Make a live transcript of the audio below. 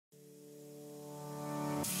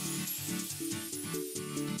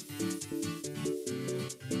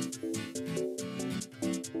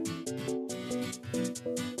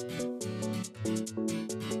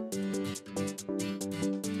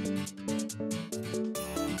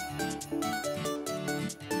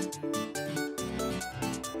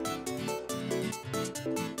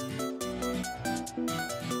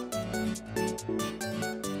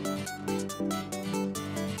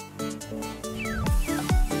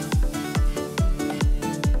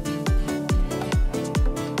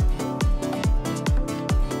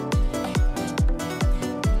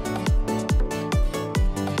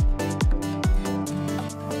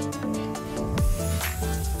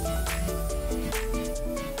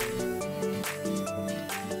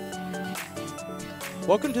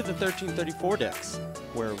Welcome to the 1334 Decks,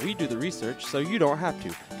 where we do the research so you don't have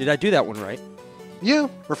to. Did I do that one right? Yeah,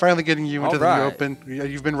 we're finally getting you into the new Alright. open.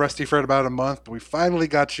 You've been rusty for about a month, but we finally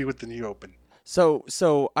got you with the new open.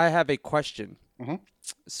 So I have a question. Mhm.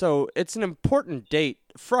 So it's an important date,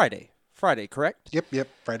 Friday. Friday, correct? Yep.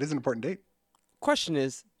 Friday's an important date. Question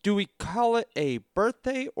is, do we call it a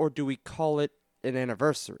birthday or do we call it an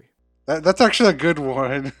anniversary? That's actually a good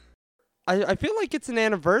one. I feel like it's an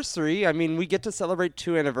anniversary. I mean, we get to celebrate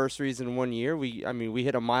 2 anniversaries in 1 year. We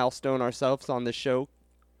hit a milestone ourselves on this show.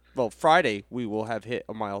 Well, Friday we will have hit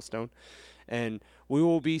a milestone, and we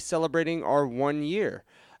will be celebrating our 1 year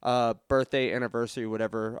birthday, anniversary,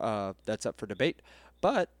 whatever. That's up for debate.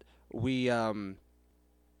 But we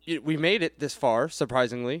made it this far,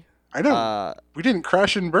 surprisingly. I know. We didn't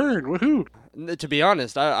crash and burn. Woohoo! To be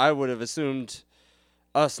honest, I would have assumed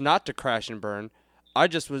us not to crash and burn. I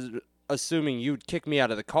just was assuming you'd kick me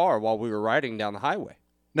out of the car while we were riding down the highway.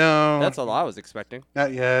 No. That's all I was expecting.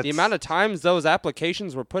 Not yet. The amount of times those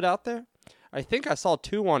applications were put out there, I think I saw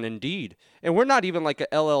 2 on Indeed. And we're not even like a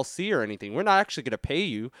LLC or anything. We're not actually going to pay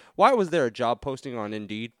you. Why was there a job posting on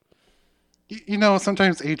Indeed? You know,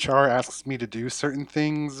 sometimes HR asks me to do certain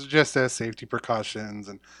things just as safety precautions,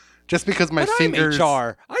 and just because my But fingers. I'm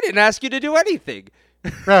HR. I didn't ask you to do anything.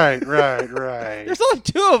 Right. There's only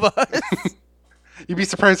 2 of us. You'd be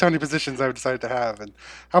surprised how many positions I've decided to have, and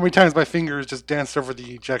how many times my fingers just danced over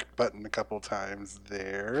the eject button a couple times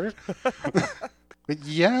there. But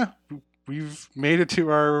yeah, we've made it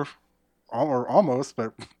to our, or almost,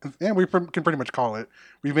 but yeah, we can pretty much call it.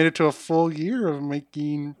 We've made it to a full year of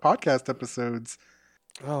making podcast episodes.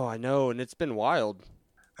 Oh, I know, and it's been wild.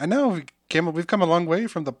 I know we've come a long way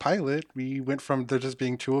from the pilot. We went from there just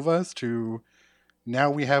being 2 of us to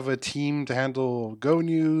now we have a team to handle Go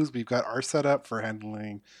News. We've got our setup for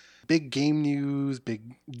handling big game news,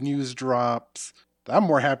 big news drops. I'm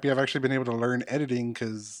more happy I've actually been able to learn editing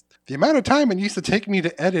because the amount of time it used to take me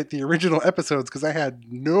to edit the original episodes because I had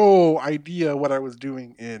no idea what I was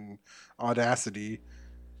doing in Audacity.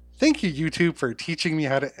 Thank you, YouTube, for teaching me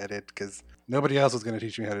how to edit because nobody else was going to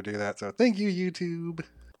teach me how to do that. So thank you, YouTube.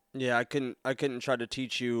 Yeah, I couldn't try to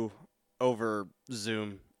teach you over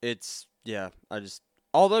Zoom.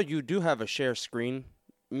 Although you do have a share screen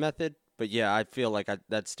method, but yeah, I feel like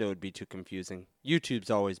that still would be too confusing.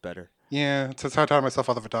 YouTube's always better. Yeah, that's how I taught myself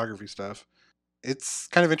all the photography stuff. It's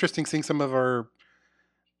kind of interesting seeing some of our,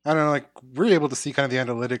 I don't know, like we're able to see kind of the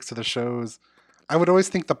analytics of the shows. I would always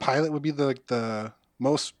think the pilot would be the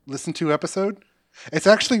most listened to episode. It's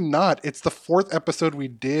actually not. It's the 4th episode we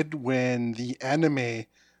did when the anime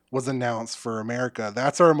was announced for America.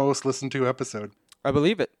 That's our most listened to episode. I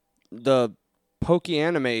believe it. The Poke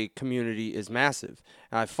anime community is massive.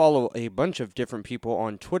 I follow a bunch of different people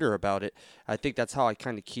on Twitter about it. I think that's how I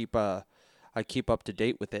kind of keep up to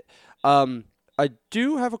date with it. I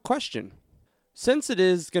do have a question. Since it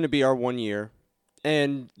is going to be our 1 year,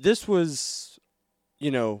 and this was,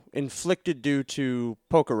 inflicted due to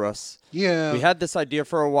Pokerus. Yeah. We had this idea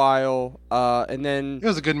for a while, and then It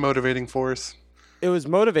was a good motivating force. It was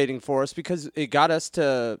motivating for us because it got us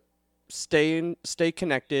to stay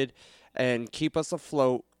connected and keep us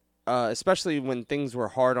afloat, especially when things were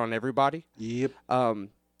hard on everybody. Yep.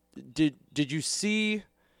 Did you see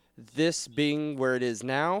this being where it is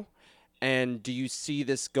now, and do you see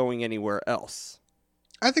this going anywhere else?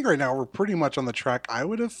 I think right now we're pretty much on the track I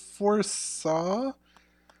would have foresaw.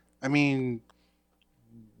 I mean,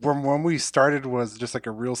 when we started was just like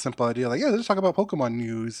a real simple idea, like, yeah, let's talk about Pokemon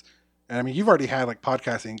news. And I mean, you've already had like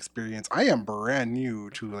podcasting experience. I am brand new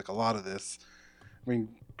to like a lot of this. I mean,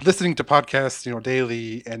 listening to podcasts,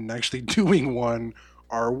 daily and actually doing one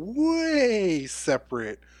are way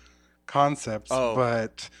separate concepts. Oh.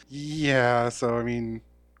 But yeah, so I mean,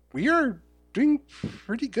 we are doing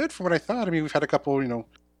pretty good from what I thought. I mean, we've had a couple,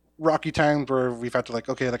 rocky times where we've had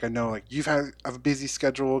to I know like you've had a busy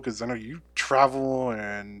schedule because I know you travel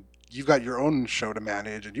and you've got your own show to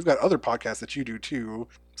manage and you've got other podcasts that you do too.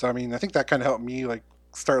 So I mean, I think that kind of helped me like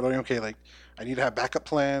start learning. Okay, like I need to have backup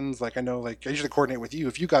plans. Like I know like I usually coordinate with you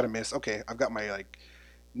if you got to miss. Okay, I've got my like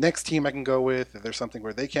next team I can go with. If there's something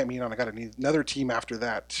where they can't meet on, I got to need another team after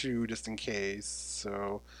that too, just in case.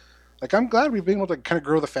 So like I'm glad we've been able to kind of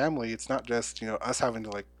grow the family. It's not just us having to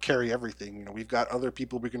like carry everything. We've got other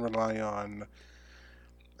people we can rely on.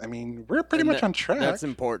 I mean, we're pretty much on track. That's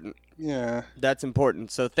important. Yeah, that's important.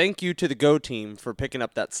 So thank you to the Go team for picking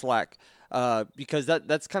up that slack, because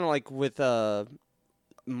that's kind of like with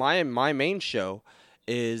my main show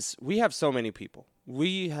is we have so many people.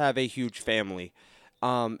 We have a huge family.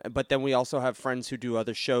 But then we also have friends who do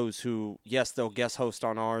other shows who, yes, they'll guest host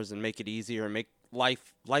on ours and make it easier and make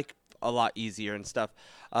life like a lot easier and stuff.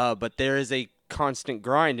 But there is a constant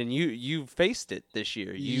grind, and you've faced it this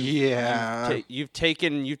year. You've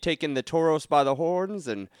taken the Toros by the horns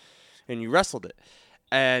and you wrestled it.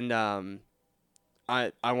 And I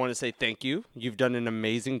want to say thank you. You've done an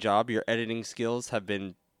amazing job. Your editing skills have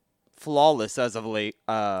been flawless as of late.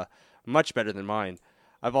 Much better than mine.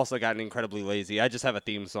 I've also gotten incredibly lazy. I just have a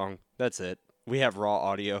theme song. That's it. We have raw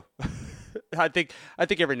audio. I think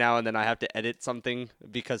every now and then I have to edit something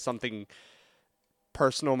because something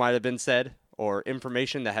personal might have been said or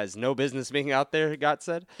information that has no business being out there got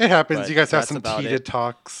said. It happens. But you guys have some that's heated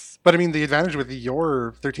talks. But I mean, the advantage with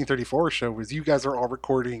your 1334 show is you guys are all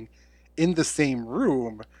recording in the same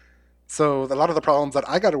room. So a lot of the problems that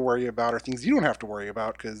I got to worry about are things you don't have to worry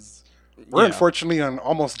about because we're unfortunately on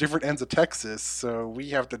almost different ends of Texas. So we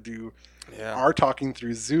have to do our talking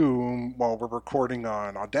through Zoom while we're recording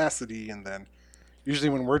on Audacity. And then usually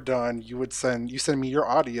when we're done, you send me your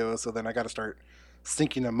audio. So then I got to start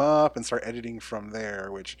syncing them up and start editing from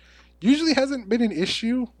there, which usually hasn't been an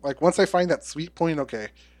issue. Like once I find that sweet point, okay,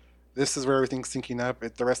 this is where everything's syncing up.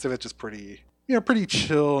 The rest of it's just pretty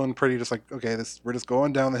chill and pretty just like, okay, we're just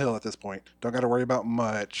going down the hill at this point. Don't got to worry about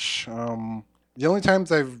much. The only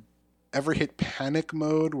times I've ever hit panic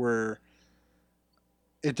mode where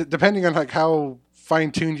depending on like how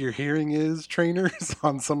fine-tuned your hearing is, trainers,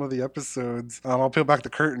 on some of the episodes. I'll peel back the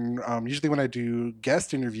curtain. Usually when I do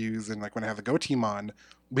guest interviews and like when I have the Go team on,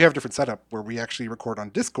 we have a different setup where we actually record on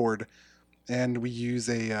Discord, and we use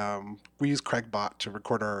Craigbot to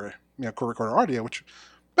record our audio, which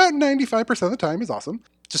about 95% of the time is awesome.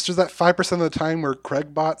 Just there's that 5% of the time where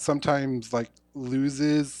Craigbot sometimes like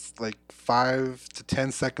loses like 5 to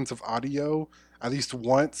 10 seconds of audio at least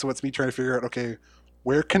once. So it's me trying to figure out, okay,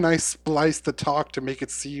 where can I splice the talk to make it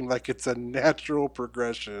seem like it's a natural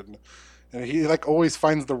progression? And he like always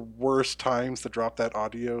finds the worst times to drop that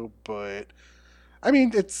audio, but I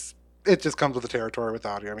mean it just comes with the territory with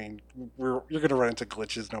audio. I mean, you're gonna run into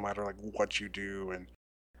glitches no matter like what you do, and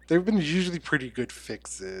they've been usually pretty good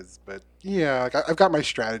fixes. But yeah, like I've got my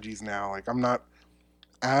strategies now. Like I'm not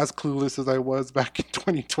as clueless as I was back in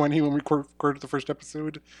 2020 when we recorded the first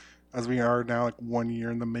episode, as we are now, like 1 year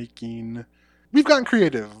in the making. We've gotten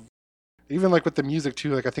creative, even like with the music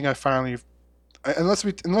too. Like I think I finally, unless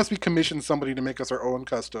we commission somebody to make us our own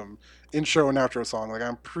custom intro and outro song, like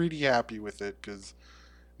I'm pretty happy with it because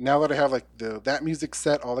now that I have like that music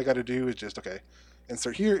set, all I got to do is just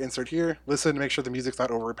insert here, listen, make sure the music's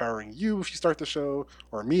not overpowering you if you start the show,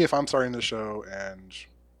 or me if I'm starting the show, and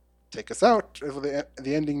take us out with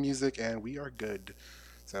the ending music, and we are good.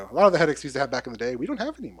 So a lot of the headaches we used to have back in the day, we don't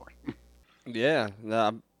have anymore. Yeah,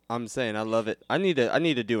 no, I'm saying I love it. I need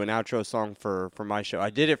to do an outro song for my show. I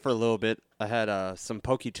did it for a little bit. I had some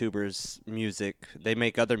PokeTubers music. They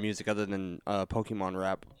make other music other than Pokemon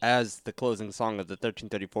rap as the closing song of the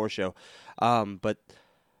 1334 show. But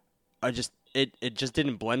it just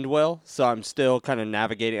didn't blend well, so I'm still kind of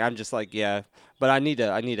navigating. I'm just like, yeah, but I need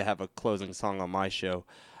to have a closing song on my show.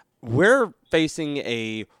 We're facing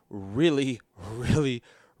a really, really,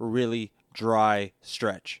 really dry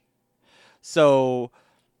stretch. So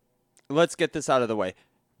let's get this out of the way.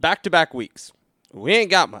 Back-to-back weeks. We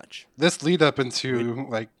ain't got much. This lead up into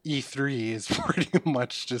like E3 is pretty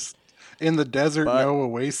much just in the desert, no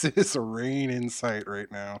oasis or rain in sight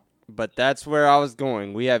right now. But that's where I was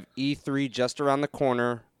going. We have E3 just around the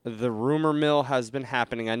corner. The rumor mill has been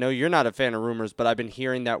happening. I know you're not a fan of rumors, but I've been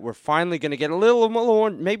hearing that we're finally going to get a little more,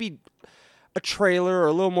 maybe a trailer or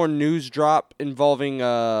a little more news drop involving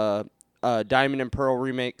Diamond and Pearl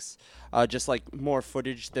remakes. Just like more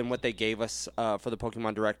footage than what they gave us for the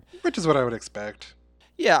Pokemon Direct. Which is what I would expect.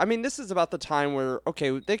 Yeah, I mean, this is about the time where,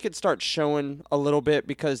 okay, they could start showing a little bit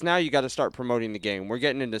because now you got to start promoting the game. We're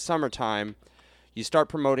getting into summertime. You start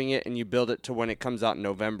promoting it and you build it to when it comes out in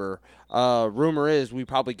November. Rumor is we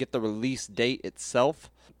probably get the release date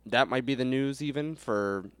itself. That might be the news even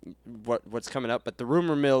for what's coming up. But the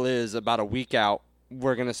rumor mill is about a week out.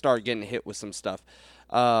 We're going to start getting hit with some stuff.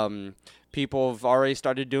 People have already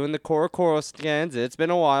started doing the Korokoro scans. It's been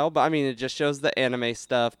a while, but I mean, it just shows the anime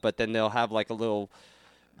stuff, but then they'll have like a little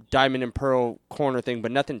Diamond and Pearl corner thing,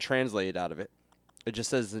 but nothing translated out of it. It just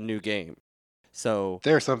says the new game. So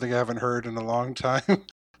there's something I haven't heard in a long time.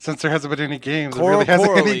 Since there hasn't been any games, there really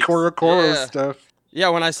hasn't been any Korokoro stuff. Yeah,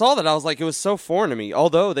 when I saw that, I was like, it was so foreign to me.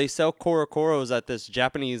 Although they sell Korokoros at this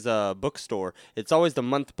Japanese bookstore, it's always the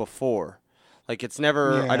month before. Like it's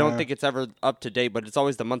never, I don't think it's ever up to date, but it's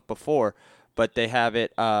always the month before. But they have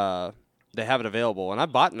it available, and I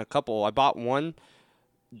bought a couple. I bought one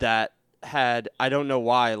that had, I don't know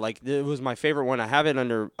why, like it was my favorite one. I have it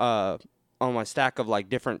under on my stack of like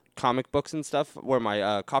different comic books and stuff where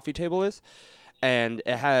my coffee table is, and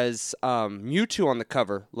it has Mewtwo on the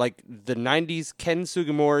cover, like the '90s Ken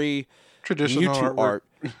Sugimori Traditional Mewtwo artwork. art,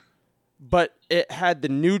 but it had the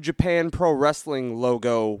New Japan Pro Wrestling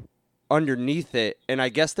logo underneath it, and I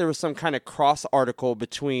guess there was some kind of cross article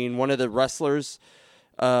between one of the wrestlers,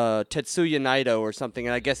 Tetsuya Naito or something,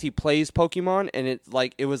 and I guess he plays Pokemon, and it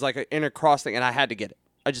was like an intercross thing, and I had to get it.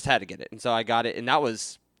 I just had to get it, and so I got it, and that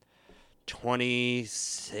was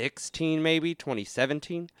 2016, maybe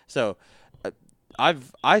 2017. So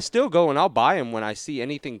I still go and I'll buy them when I see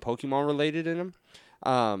anything Pokemon related in them.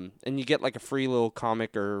 And you get like a free little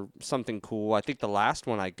comic or something cool. I think the last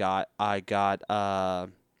one I got like a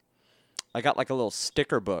little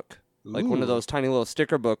sticker book, like one of Ooh. those tiny little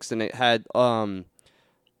sticker books, and it had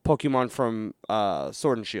Pokemon from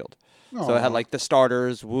Sword and Shield. So it had Aw. like the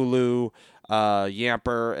starters, Wooloo,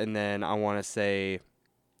 Yamper, and then I want to say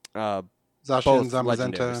Zacian, both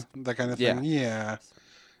Zamazenta, legendaries. that kind of Yeah. thing. Yeah.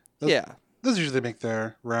 Those, Yeah. those usually make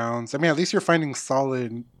their rounds. I mean, at least you're finding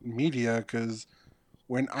solid media, because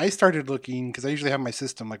when I started looking, because I usually have my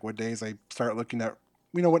system, like what days I start looking at,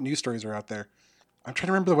 what news stories are out there. I'm trying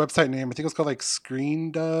to remember the website name. I think it was called like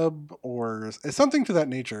Screen Dub, or it's something to that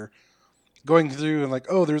nature. Going through and like,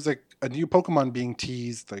 oh, there's like a new Pokemon being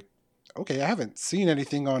teased. Like, okay, I haven't seen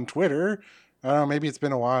anything on Twitter. I don't know, maybe it's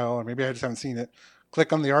been a while, or maybe I just haven't seen it.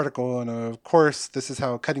 Click on the article, and of course, this is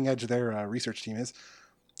how cutting edge their research team is.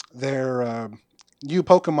 Their new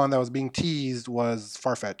Pokemon that was being teased was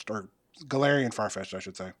Farfetch'd, or Galarian Farfetch'd, I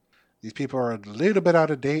should say. These people are a little bit out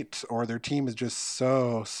of date, or their team is just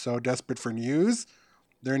so desperate for news.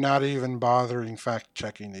 They're not even bothering fact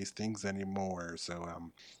checking these things anymore. So,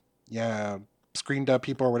 yeah, Screened Up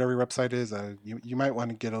people, or whatever your website is, you might want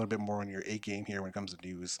to get a little bit more on your A game here when it comes to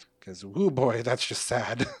news, because, oh boy, that's just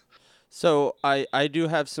sad. So I do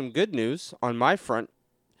have some good news on my front.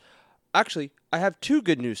 Actually, I have two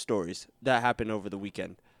good news stories that happened over the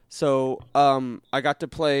weekend. So I got to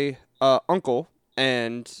play Uncle,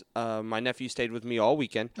 and my nephew stayed with me all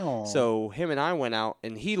weekend. Aw. So him and I went out,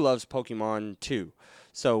 and he loves Pokemon too.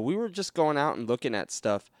 So we were just going out and looking at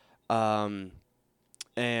stuff, and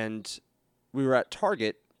we were at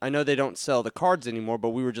Target. I know they don't sell the cards anymore, but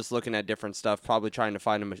we were just looking at different stuff, probably trying to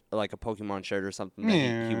find him like a Pokemon shirt or something that he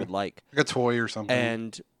Yeah. would like. Like a toy or something.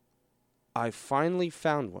 And I finally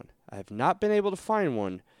found one. I have not been able to find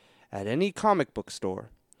one at any comic book store,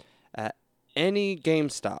 at any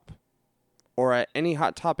GameStop, or at any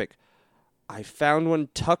Hot Topic. I found one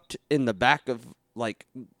tucked in the back of like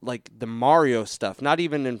the Mario stuff. Not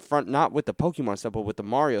even in front, not with the Pokemon stuff, but with the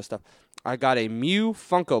Mario stuff. I got a Mew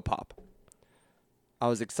Funko Pop. I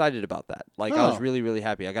was excited about that. Like, I was Oh. really, really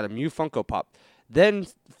happy. I got a Mew Funko Pop. Then,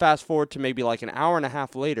 fast forward to maybe like an hour and a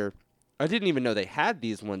half later, I didn't even know they had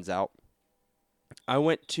these ones out. I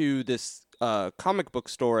went to this comic book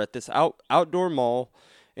store at this outdoor mall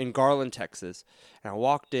in Garland, Texas, and I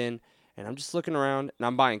walked in, and I'm just looking around, and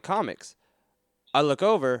I'm buying comics. I look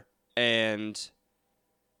over, and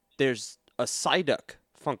there's a Psyduck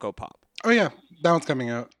Funko Pop. Oh yeah, that one's coming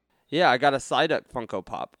out. Yeah, I got a Psyduck Funko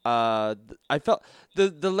Pop. I felt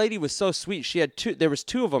the lady was so sweet. She had two. There was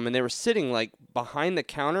two of them, and they were sitting like behind the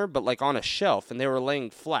counter, but like on a shelf, and they were laying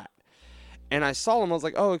flat. And I saw them. I was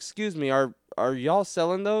like, "Oh, excuse me, are y'all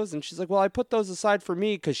selling those?" And she's like, "Well, I put those aside for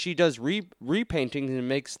me because she does repainting and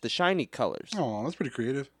makes the shiny colors." Oh, that's pretty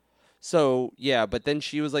creative. So yeah, but then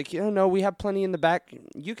she was like, no, we have plenty in the back.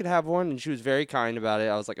 You could have one, and she was very kind about it.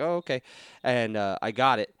 I was like, oh, okay, and I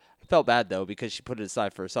got it. I felt bad though because she put it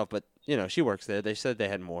aside for herself, but she works there. They said they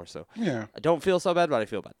had more, so Yeah. I don't feel so bad, but I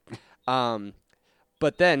feel bad.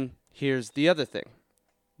 But then here's the other thing.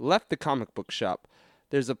 Left the comic book shop.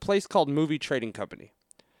 There's a place called Movie Trading Company.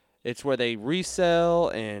 It's where they resell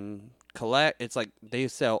and collect. It's like they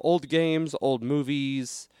sell old games, old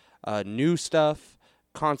movies, new stuff,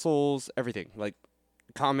 consoles, everything. Like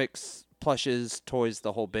comics, plushes, toys,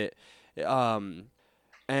 the whole bit.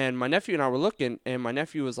 And my nephew and I were looking, and my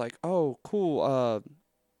nephew was like, "Oh, cool.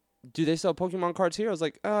 Do they sell Pokemon cards here?" I was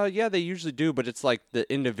like, yeah, they usually do, but it's like the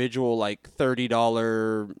individual, like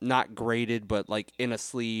 $30, not graded, but like in a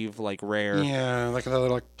sleeve, like rare." Yeah, like that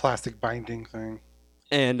little like plastic binding thing.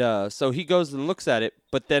 And so he goes and looks at it,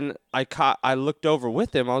 but then I looked over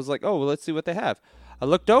with him. I was like, "Oh, well, let's see what they have." I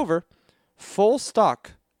looked over, full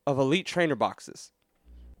stock of Elite Trainer boxes,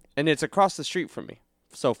 and it's across the street from me.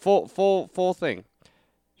 So full thing.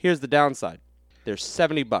 Here's the downside: they're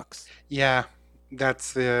 $70. Yeah,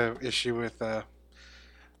 that's the issue with the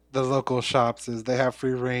local shops, is they have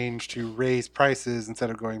free range to raise prices instead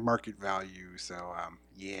of going market value. So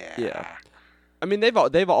yeah. Yeah. I mean, they've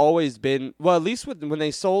always been, well, at least when they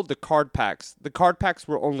sold the card packs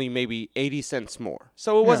were only maybe 80 cents more.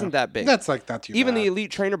 So it wasn't that big. That's like not too Even bad. the Elite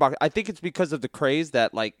Trainer box, I think it's because of the craze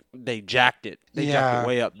that like they jacked it. They jacked it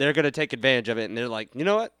way up. They're going to take advantage of it, and they're like, you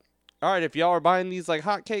know what? All right, if y'all are buying these like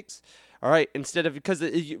hotcakes, all right, instead of, because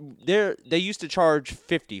they used to charge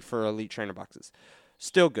 50 for Elite Trainer boxes.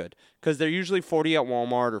 Still good, because they're usually 40 at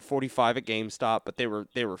Walmart or 45 at GameStop, but they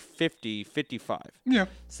were 50, 55. Yeah.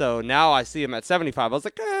 So now I see them at 75. I was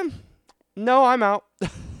like, no, I'm out.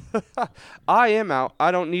 I am out. I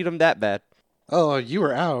don't need them that bad. Oh, you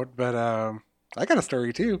were out, but I got a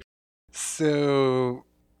story too. So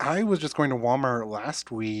I was just going to Walmart last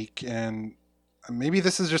week, and maybe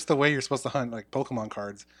this is just the way you're supposed to hunt like Pokemon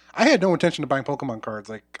cards. I had no intention of buying Pokemon cards.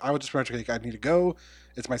 Like I was just like, I need to go.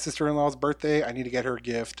 It's my sister-in-law's birthday. I need to get her a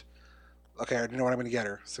gift. Okay, I already know what I'm going to get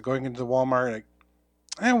her. So going into the Walmart, like,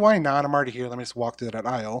 why not? I'm already here. Let me just walk through that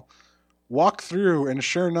aisle. Walk through, and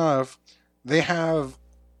sure enough, they have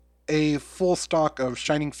a full stock of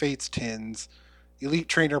Shining Fates tins, Elite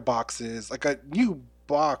Trainer boxes, like a new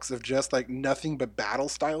box of just like nothing but Battle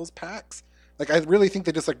Styles packs. Like I really think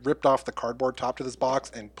they just like ripped off the cardboard top to this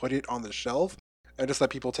box and put it on the shelf and just let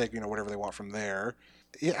people take, whatever they want from there.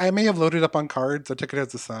 I may have loaded up on cards. I took it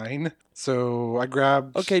as a sign. So I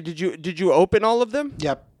grabbed. Okay, did you open all of them?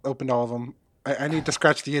 Yep, opened all of them. I need to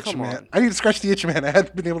scratch the itch, Come man. on. I need to scratch the itch, man. I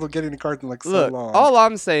hadn't been able to get any cards in like so Look, long. all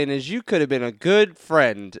I'm saying is you could have been a good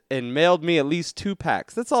friend and mailed me at least 2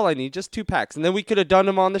 packs. That's all I need, just 2 packs. And then we could have done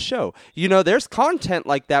them on the show. There's content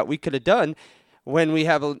like that we could have done when we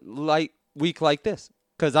have a light week like this.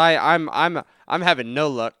 Because I'm having no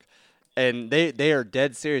luck. And they are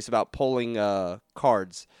dead serious about pulling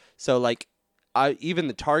cards. So like even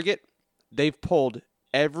the Target, they've pulled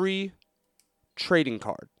every trading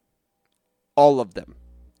card. All of them.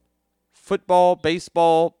 Football,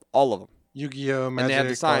 baseball, all of them. Yu-Gi-Oh, And they have the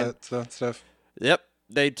Magic, sign. all that stuff. Yep.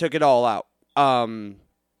 They took it all out.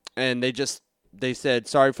 And they said,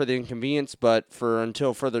 sorry for the inconvenience, but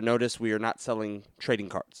until further notice, we are not selling trading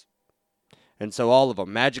cards. And so all of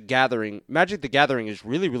them. Magic the Gathering is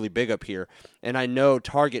really, really big up here. And I know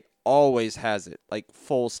Target always has it, like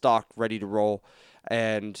full stock, ready to roll.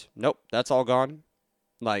 And nope, that's all gone.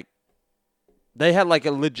 Like, they had like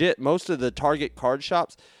a legit, most of the Target card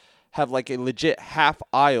shops have like a legit half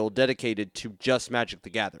aisle dedicated to just Magic the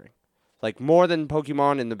Gathering. Like more than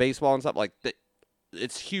Pokemon and the baseball and stuff. Like,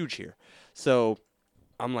 it's huge here. So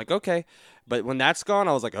I'm like, okay. But when that's gone,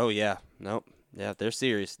 I was like, oh yeah, nope. Yeah, they're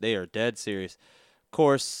serious. They are dead serious. Of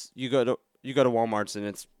course, you go to Walmart's and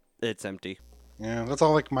it's empty. Yeah, that's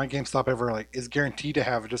all like my GameStop ever like is guaranteed to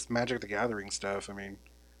have just Magic the Gathering stuff. I mean,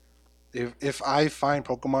 if I find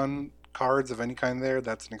Pokemon cards of any kind there,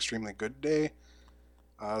 that's an extremely good day.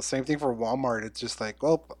 Same thing for Walmart. It's just like,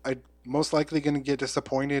 well, I'm most likely going to get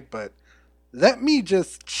disappointed, but let me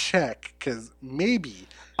just check because maybe,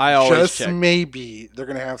 I always just check. maybe, they're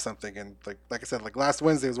going to have something. And like I said, like last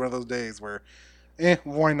Wednesday was one of those days where,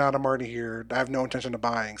 why not? I'm already here. I have no intention of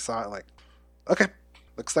buying. So I like, okay,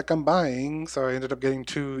 looks like I'm buying. So I ended up getting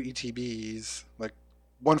 2 ETBs, like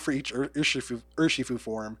one for each Urshifu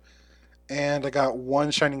form. And I got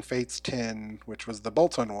 1 Shining Fates tin, which was the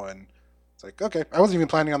Bolton one. It's like, okay. I wasn't even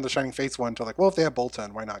planning on the Shining Fates one until like, well, if they have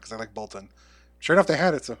Bolton, why not? Because I like Bolton. Sure enough, they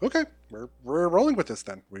had it. So, okay, we're rolling with this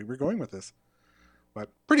then. We're going with this. But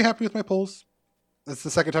pretty happy with my pulls. It's the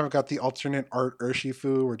second time I've got the alternate art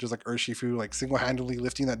Urshifu, where just like Urshifu, like single-handedly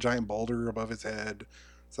lifting that giant boulder above his head.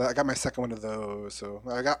 So I got my second one of those. So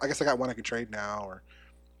I guess I got one I can trade now, or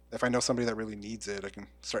if I know somebody that really needs it, I can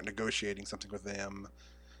start negotiating something with them.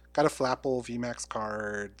 Got a Flapple VMAX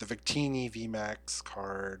card, the Victini VMAX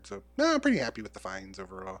card. So no, I'm pretty happy with the finds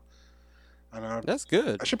overall. I don't know. That's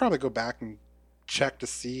good. I should probably go back and check to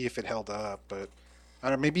see if it held up, but I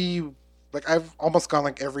don't know, maybe like I've almost gone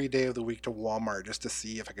like every day of the week to Walmart just to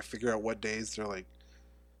see if I could figure out what days they're like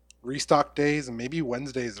restock days, and maybe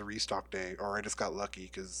Wednesday is a restock day, or I just got lucky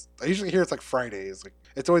because I usually hear it's like Fridays. Like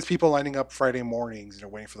it's always people lining up Friday mornings,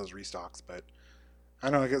 waiting for those restocks. But I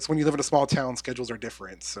don't know. I guess when you live in a small town, schedules are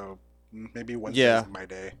different. So maybe Wednesday is my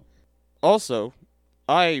day. Also,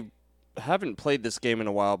 I haven't played this game in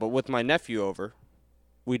a while, but with my nephew over,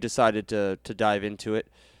 we decided to dive into it.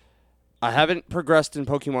 I haven't progressed in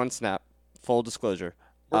Pokemon Snap, full disclosure.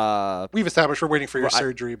 We've established we're waiting for your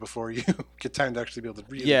surgery before you get time to actually be able to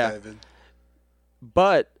really dive in.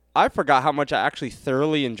 But I forgot how much I actually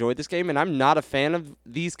thoroughly enjoyed this game, and I'm not a fan of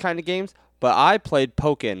these kind of games, but I played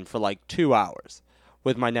Pokken for like 2 hours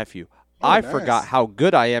with my nephew. I forgot how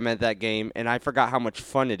good I am at that game, and I forgot how much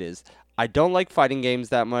fun it is. I don't like fighting games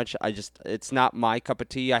that much. It's not my cup of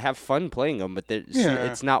tea. I have fun playing them, but Yeah.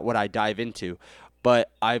 it's not what I dive into.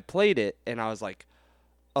 But I played it and I was like,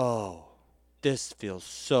 oh, this feels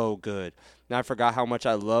so good. And I forgot how much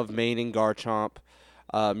I love maining Garchomp.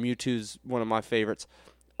 Mewtwo's one of my favorites.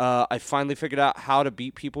 I finally figured out how to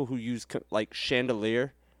beat people who use like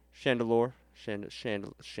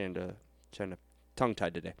tongue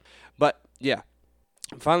tied today. But yeah,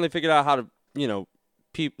 finally figured out how to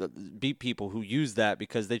beat people who use that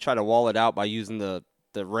because they try to wall it out by using the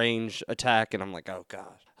range attack, and I'm like, oh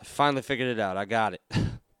god, I finally figured it out. I got it.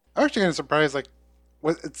 I'm actually kind of surprised. Like,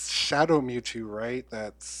 it's Shadow Mewtwo, right?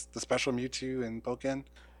 That's the special Mewtwo in Pokken.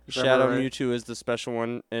 If I remember Shadow right. Mewtwo is the special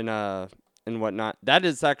one and whatnot. That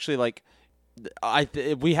is actually like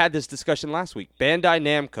we had this discussion last week. Bandai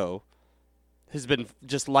Namco has been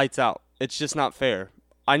just lights out. It's just not fair.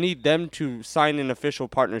 I need them to sign an official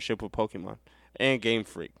partnership with Pokemon and Game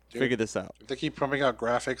Freak. Dude, Figure this out. if they keep pumping out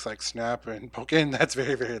graphics like Snap and Pokken, that's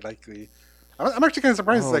very, very likely. I'm actually kind of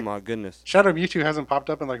surprised. Oh Like, my goodness. Shadow Mewtwo hasn't popped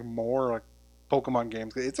up in like more like Pokemon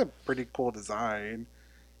games. It's a pretty cool design.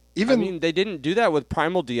 I Even mean, they didn't do that with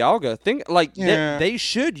Primal Dialga. Think like yeah, they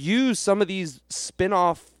should use some of these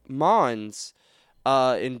spin-off mons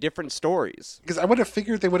in different stories. because I would have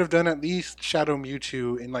figured they would have done at least Shadow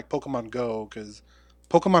Mewtwo in like Pokemon Go, because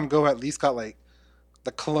Pokemon Go at least got like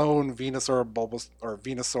the clone Venusaur, or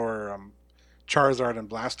Venusaur, Charizard, and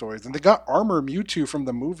Blastoise, and they got Armor Mewtwo from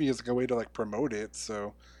the movie as like a way to like promote it.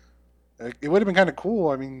 So it would have been kind of cool.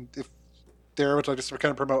 I mean, if they're able to just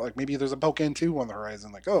kind of promote like maybe there's a Pokemon 2 on the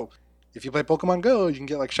horizon, like oh. If you play Pokemon Go, you can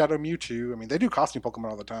get like Shadow Mewtwo. I mean, they do costume Pokemon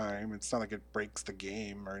all the time. It's not like it breaks the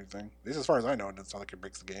game or anything. At least as far as I know, it's not like it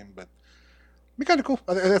breaks the game. But be kind of cool.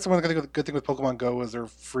 That's one good thing with Pokemon Go is they're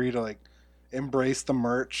free to like embrace the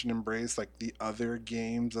merch and embrace like the other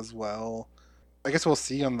games as well. I guess we'll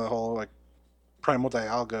see on the whole like Primal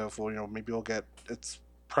Dialga if we'll maybe we'll get its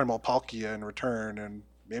Primal Palkia in return, and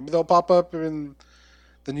maybe they'll pop up in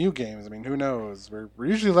the new games. I mean, who knows? We're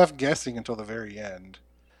usually left guessing until the very end.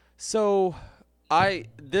 So, I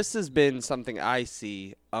this has been something I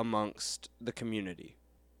see amongst the community.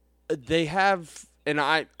 They have, and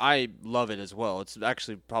I love it as well. It's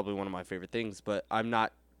actually probably one of my favorite things, but I'm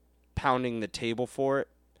not pounding the table for it.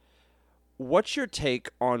 What's your take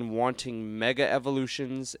on wanting mega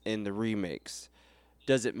evolutions in the remakes?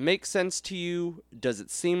 Does it make sense to you? Does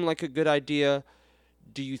it seem like a good idea?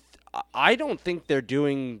 Do you? I don't think they're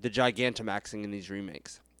doing the Gigantamaxing in these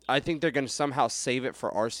remakes. I think they're going to somehow save it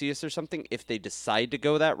for Arceus or something if they decide to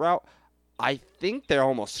go that route. I think they're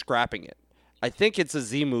almost scrapping it. I think it's a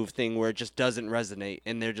Z move thing where it just doesn't resonate,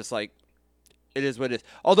 and they're just like, it is what it is.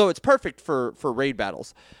 Although it's perfect for raid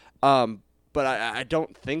battles, but I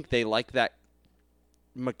don't think they like that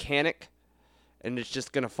mechanic, and it's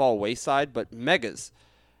just going to fall wayside. But megas,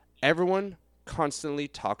 everyone constantly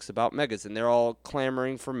talks about megas, and they're all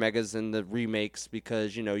clamoring for megas in the remakes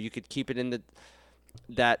because you could keep it in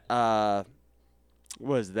that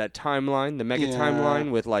what is it, that timeline, the mega Yeah.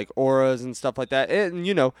 timeline with like auras and stuff like that, and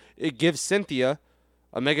it gives Cynthia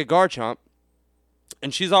a mega Garchomp,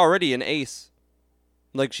 and she's already an ace.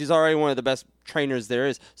 Like she's already one of the best trainers there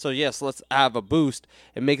is. So yes, let's have a boost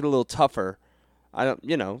and make it a little tougher. I don't,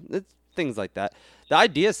 it's things like that. The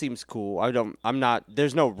idea seems cool. I'm not.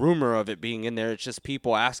 There's no rumor of it being in there. It's just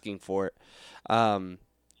people asking for it. And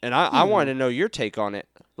I Hmm. wanted to know your take on it.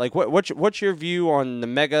 Like, what's your view on the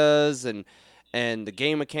megas and the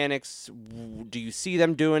game mechanics? Do you see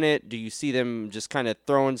them doing it? Do you see them just kind of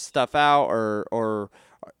throwing stuff out, or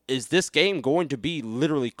is this game going to be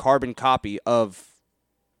literally carbon copy of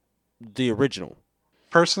the original?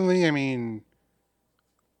 Personally, I mean,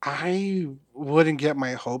 I wouldn't get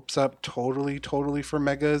my hopes up totally for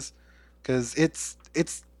megas, because it's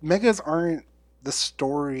megas aren't the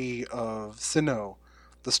story of Sinnoh.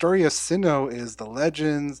 The story of Sinnoh is the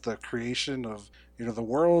legends, the creation of the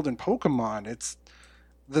world and Pokemon. It's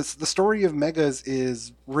the story of megas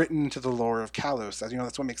is written to the lore of Kalos. As you know,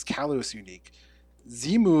 that's what makes Kalos unique.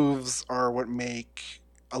 Z moves are what make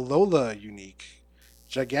Alola unique.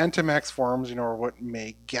 Gigantamax forms, are what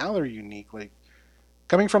make Galar unique. Like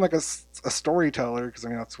coming from like a storyteller, because I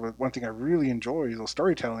mean that's one thing I really enjoy is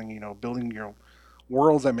storytelling. Building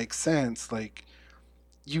worlds that make sense. Like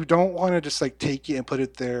you don't want to just like take it and put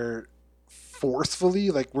it there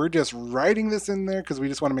forcefully. Like we're just writing this in there because we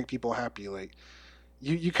just want to make people happy. Like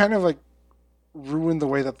you kind of like ruin the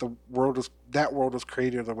way that that world was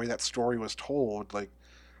created, the way that story was told. Like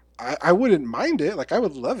I wouldn't mind it. Like I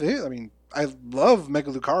would love it. I mean, I love Mega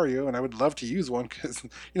Lucario, and I would love to use one because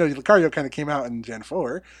Lucario kind of came out in Gen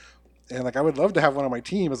 4, and like I would love to have one on my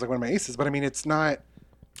team as like one of my aces. But I mean, it's not.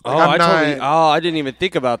 Like I didn't even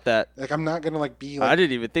think about that. I'm not gonna like be I like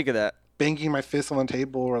didn't even think of that. banging my fist on the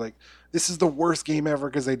table or like this is the worst game ever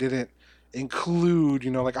because they didn't include,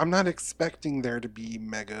 like I'm not expecting there to be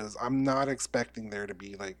megas. I'm not expecting there to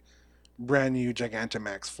be like brand new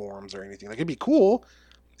Gigantamax forms or anything. Like it'd be cool,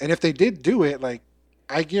 and if they did do it, like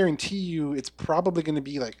I guarantee you, it's probably going to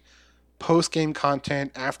be like post game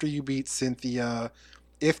content after you beat Cynthia.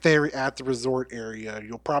 If they're at the resort area,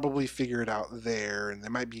 you'll probably figure it out there, and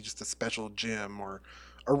there might be just a special gym or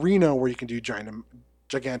arena where you can do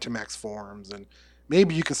Gigantamax forms, and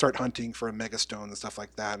maybe you can start hunting for a Megastone and stuff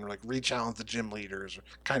like that, and like re-challenge the gym leaders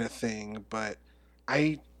kind of thing. But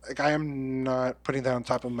I am not putting that on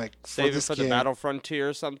top of like Save it for the Battle Frontier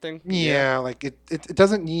or something. Yeah, like it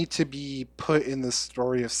doesn't need to be put in the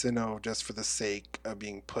story of Sinnoh just for the sake of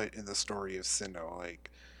being put in the story of Sinnoh.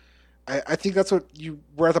 Like I think that's what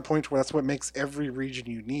we're at the point where that's what makes every region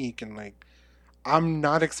unique, and like I'm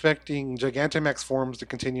not expecting Gigantamax forms to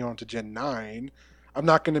continue on to Gen 9. I'm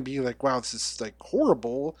not going to be like, wow, this is like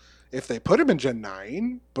horrible if they put them in Gen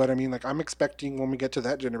 9. But I mean, like, I'm expecting when we get to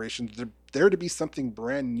that generation, there to be something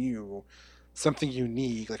brand new, something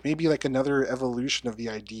unique. Like maybe like another evolution of the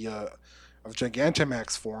idea of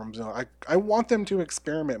Gigantamax forms. I want them to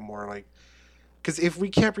experiment more. Like, because if we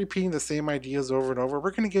kept repeating the same ideas over and over,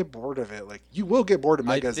 we're going to get bored of it. Like, you will get bored of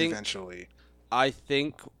Megas eventually. I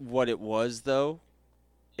think what it was, though,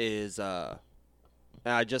 is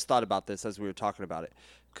and I just thought about this as we were talking about it,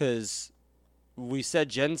 because we said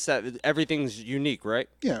Gen 7, everything's unique, right?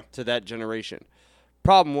 Yeah. To that generation.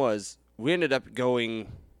 Problem was, we ended up going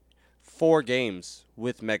 4 games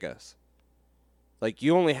with Megas. Like,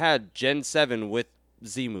 you only had Gen 7 with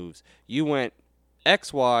Z moves. You went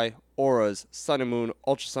X, Y, Auras, Sun and Moon,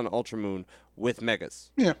 Ultra Sun, Ultra Moon with Megas.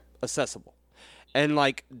 Yeah. Accessible. And,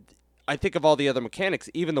 like, I think of all the other mechanics,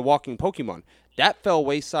 even the walking Pokemon. That fell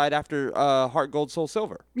wayside after Heart Gold, Soul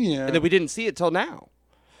Silver. Yeah. And then we didn't see it till now.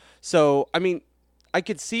 So, I mean, I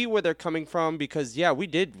could see where they're coming from because, yeah, we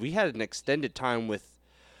had an extended time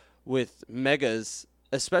with Megas,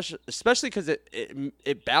 especially because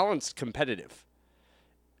it balanced competitive.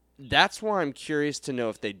 That's why I'm curious to know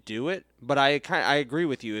if they do it. But I agree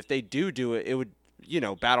with you. If they do it, it would,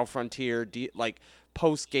 Battle Frontier, like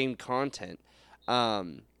post-game content. I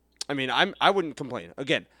mean, I wouldn't complain.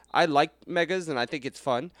 Again, I like Megas and I think it's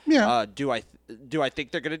fun. Yeah. Do I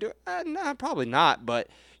think they're gonna do it? Nah, probably not. But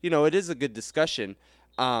it is a good discussion.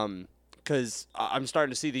 Because I'm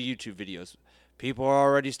starting to see the YouTube videos. People are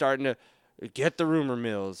already starting to get the rumor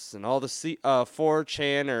mills and all the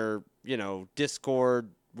 4chan or Discord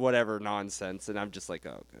whatever nonsense, and I'm just like,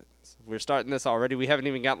 oh goodness, we're starting this already. We haven't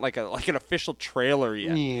even got like an official trailer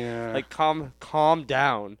yet. Yeah. Like calm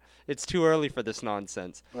down. It's too early for this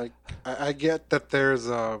nonsense. Like I get that there's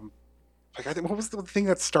like I think what was the thing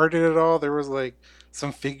that started it all? There was like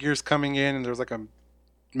some figures coming in, and there was like a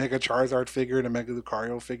Mega Charizard figure and a Mega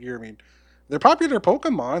Lucario figure. I mean, they're popular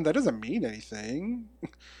Pokemon. That doesn't mean anything.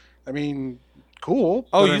 I mean, cool.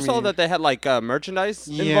 Oh, you saw that they had like merchandise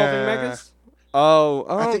involving Megas? Oh,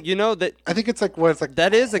 I think, that. I think it's like what it's like.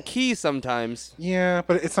 That is a key sometimes. Yeah,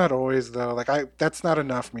 but it's not always though. Like that's not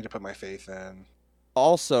enough for me to put my faith in.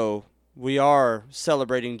 Also, we are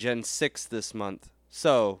celebrating Gen 6 this month.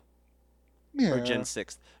 So, yeah. Or Gen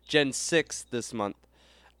 6 this month.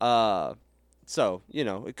 So,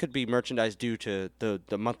 it could be merchandise due to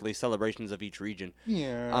the monthly celebrations of each region.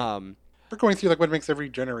 Yeah. We're going through like what makes every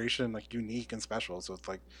generation like unique and special. So it's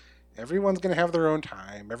like everyone's going to have their own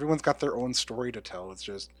time. Everyone's got their own story to tell. It's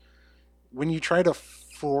just when you try to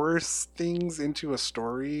force things into a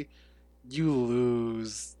story, you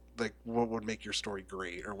lose like what would make your story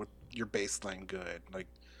great or what your baseline good. Like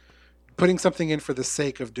putting something in for the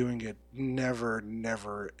sake of doing it never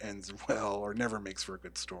ends well or never makes for a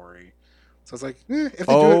good story. So it's like, if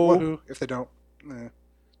they do it, woohoo. If they don't,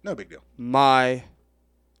 no big deal. My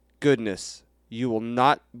goodness, you will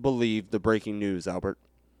not believe the breaking news, Albert.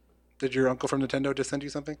 Did your uncle from Nintendo just send you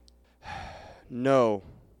something? No.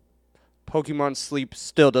 Pokemon Sleep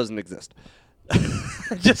still doesn't exist.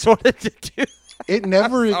 I just wanted to do. It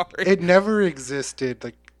never existed.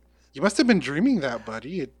 Like you must have been dreaming that,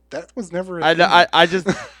 buddy. That was never.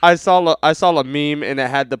 I saw a meme and it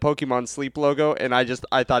had the Pokemon Sleep logo, and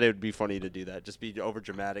I thought it would be funny to do that, just be over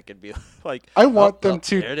dramatic and be like. I want them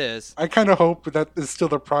to. There it is. I kind of hope that is still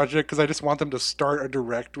the project because I just want them to start a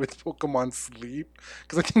direct with Pokemon Sleep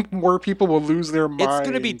because I think more people will lose their minds. It's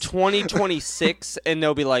gonna be 2026, and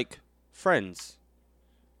they'll be like, friends.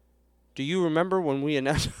 Do you remember when we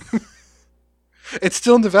announced? It's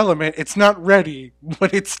still in development. It's not ready,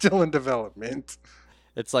 but it's still in development.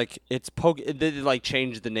 It's like they like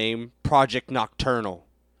changed the name Project Nocturnal.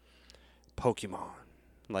 Pokemon.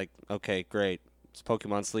 Like, okay, great. Is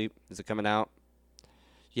Pokemon Sleep? Is it coming out?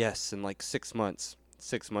 Yes, in like 6 months.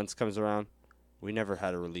 6 months comes around. We never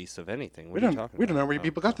had a release of anything. What are you talking We about? don't know where Oh,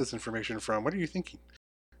 people got this information from. What are you thinking?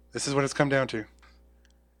 This is what it's come down to.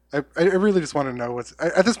 I really just want to know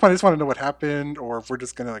at this point. I just want to know what happened, or if we're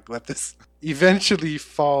just gonna like let this eventually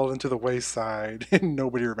fall into the wayside and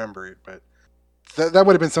nobody remember it. But that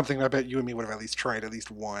would have been something I bet you and me would have at least tried at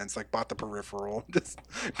least once, like bought the peripheral, just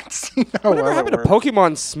see how whatever well it happened to worked.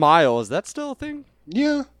 Pokemon Smile? Is that still a thing?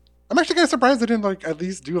 Yeah, I'm actually kind of surprised they didn't like at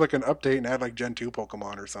least do like an update and add like Gen 2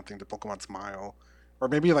 Pokemon or something to Pokemon Smile, or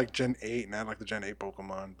maybe like Gen 8 and add like the Gen 8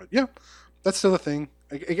 Pokemon. But yeah, that's still a thing.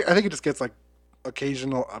 I think it just gets like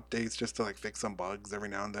occasional updates just to like fix some bugs every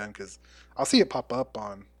now and then because I'll see it pop up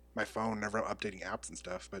on my phone whenever I'm updating apps and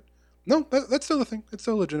stuff. But no, that's still a thing. It's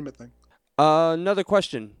still a legitimate thing. Another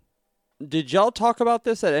question. Did y'all talk about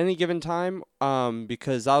this at any given time?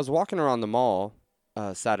 Because I was walking around the mall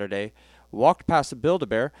Saturday, walked past a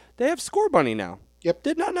Build-A-Bear. They have Score Bunny now. Yep,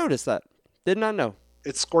 Did not notice that. Did not know.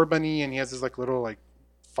 it's Score Bunny and he has this like little like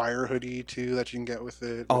fire hoodie too that you can get with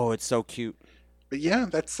it. Oh, it's so cute. But yeah,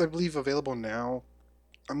 that's I believe available now.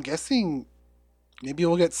 I'm guessing maybe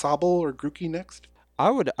we'll get Sobble or Grookey next. I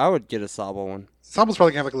would get a Sobble one. Sobble's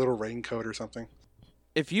probably gonna have like a little raincoat or something.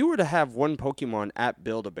 If you were to have one Pokemon at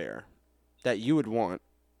Build-A-Bear that you would want,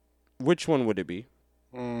 which one would it be?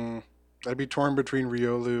 I'd be torn between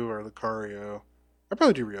Riolu or Lucario. I'd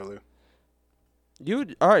probably do Riolu. You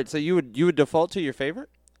would. All right, so you would default to your favorite?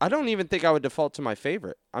 I don't even think I would default to my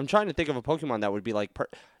favorite. I'm trying to think of a Pokemon that would be like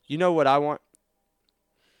you know what I want?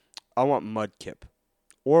 I want Mudkip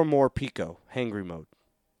or Morpeko, Hangry Mode.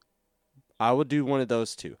 I would do one of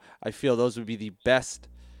those two. I feel those would be the best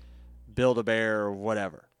Build-A-Bear or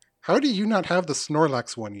whatever. How do you not have the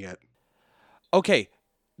Snorlax one yet? Okay,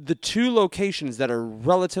 the two locations that are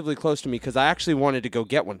relatively close to me because I actually wanted to go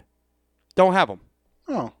get one don't have them.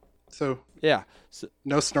 Oh, so Yeah. So,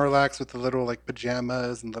 no Snorlax with the little like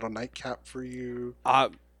pajamas and little nightcap for you.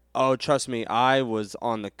 oh, trust me, I was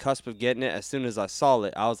on the cusp of getting it. As soon as I saw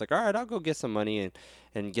it, I was like, all right, I'll go get some money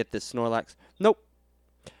and get this Snorlax. Nope,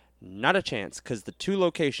 not a chance because the two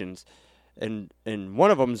locations, and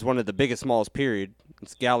one of them is one of the biggest malls, period.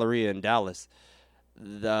 It's Galleria in Dallas.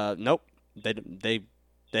 Nope, they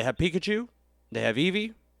have Pikachu, they have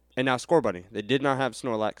Eevee, and now Scorbunny. They did not have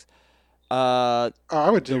Snorlax. Oh, I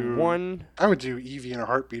would The do one I would do Eevee in a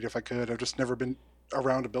heartbeat if I could. I've just never been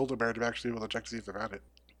around a Build-A-Bear to actually be able to check to see if they've had it.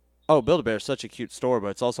 oh, Build-A-Bear is such a cute store, but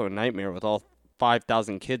it's also a nightmare with all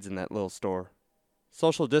 5,000 kids in that little store.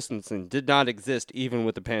 Social distancing did not exist even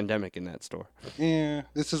with the pandemic in that store. Yeah,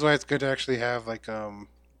 this is why it's good to actually have like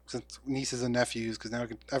since nieces and nephews because now I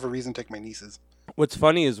can have a reason to take my nieces. What's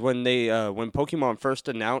funny is when when Pokemon first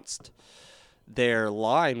announced their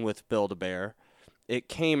line with Build-A-Bear, it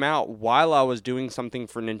came out while I was doing something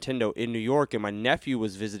for Nintendo in New York, and my nephew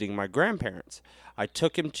was visiting my grandparents. I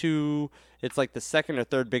took him to it's like the second or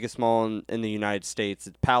third biggest mall in the United States.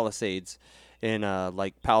 It's Palisades in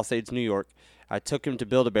like Palisades, New York. I took him to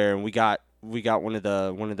Build-A-Bear, and we got one of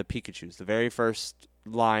the Pikachus, the very first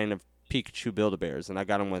line of Pikachu Build-A-Bears, and I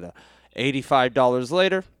got him with a $85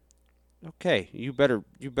 later. Okay, you better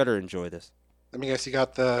enjoy this. Let me guess, you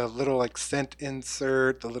got the little like scent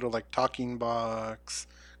insert, the little like talking box,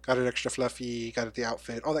 got it extra fluffy, got it the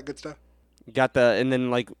outfit, all that good stuff. Got the and then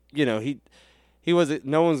like he wasn't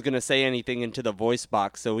no one's gonna say anything into the voice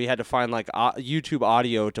box, so we had to find like YouTube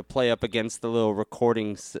audio to play up against the little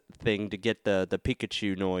recording thing to get the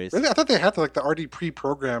Pikachu noise. Really, I thought they had like the already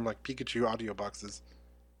pre-programmed like Pikachu audio boxes.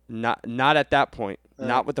 Not at that point. Oh.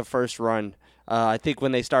 Not with the first run. I think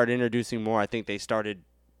when they started introducing more, I think they started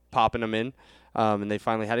popping them in. And they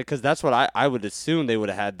finally had it because that's what I would assume they would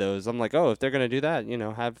have had those. I'm like, oh, if they're gonna do that,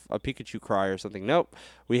 have a Pikachu cry or something. Nope,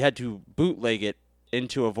 we had to bootleg it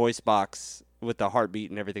into a voice box with the heartbeat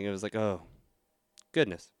and everything. It was like, oh,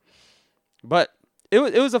 goodness. But it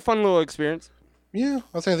was a fun little experience. Yeah,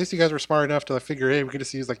 I'll say at least you guys were smart enough to figure, hey, we could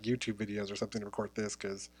just use like YouTube videos or something to record this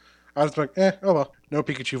because I was like, oh well, no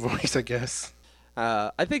Pikachu voice, I guess.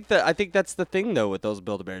 I think that's the thing though with those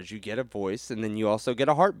Build-A-Bears. You get a voice and then you also get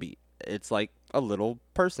a heartbeat. It's like a little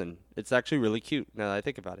person. It's actually really cute now that I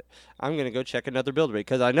think about it. I'm going to go check another Build-A-Bear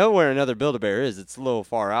because I know where another Build-A-Bear is. It's a little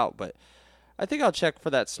far out, but I think I'll check for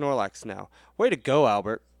that Snorlax now. Way to go,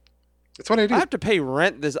 Albert. That's what I do. I have to pay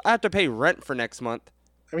rent for next month,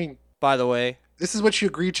 I mean, by the way. this is what you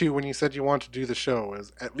agreed to when you said you wanted to do the show.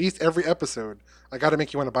 Is at least every episode, I got to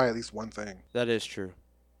make you want to buy at least one thing. That is true.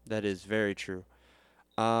 That is very true.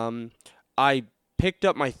 I picked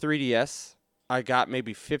up my 3DS. I got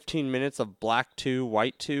maybe 15 minutes of Black 2,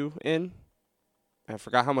 White 2 in. I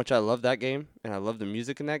forgot how much I love that game, and I love the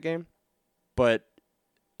music in that game. But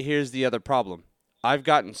here's the other problem. I've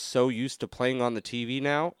gotten so used to playing on the TV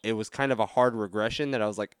now, it was kind of a hard regression that I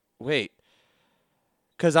was like, wait.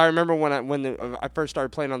 Because I remember I first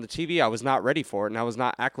started playing on the TV, I was not ready for it, and I was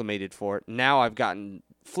not acclimated for it. Now I've gotten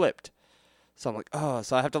flipped. So I'm like, oh,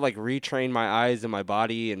 so I have to like retrain my eyes and my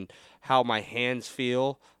body and how my hands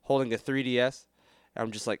feel holding a 3DS. And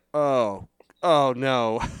I'm just like, oh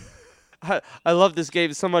no. I love this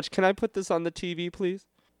game so much. Can I put this on the TV, please?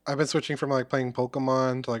 I've been switching from like playing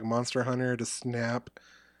Pokemon to like Monster Hunter to Snap,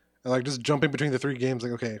 and like just jumping between the three games.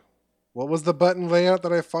 Like, okay, what was the button layout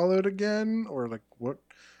that I followed again, or like what?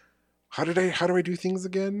 How do I do things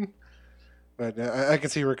again? But I can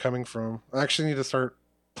see where it's coming from. I actually need to start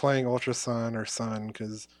playing Ultra Sun or Sun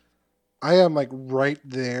because I am like right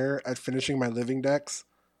there at finishing my living decks.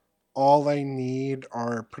 All I need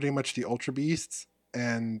are pretty much the Ultra Beasts,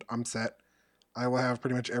 and I'm set. I will have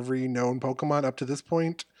pretty much every known Pokemon up to this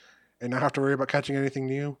point, and not have to worry about catching anything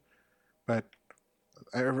new. But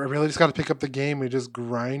I really just got to pick up the game and just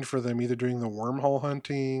grind for them, either doing the wormhole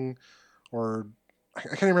hunting or I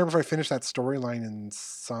can't remember if I finished that storyline in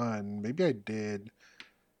Sun. Maybe I did.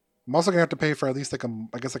 I'm also gonna have to pay for at least like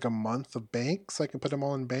I guess like a month of bank, so I can put them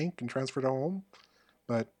all in bank and transfer to home.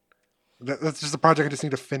 But that's just a project I just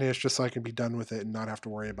need to finish, just so I can be done with it and not have to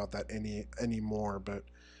worry about that anymore. But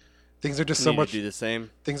things are just I so need to much. do the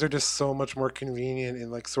same. Things are just so much more convenient in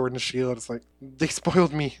like Sword and Shield. It's like they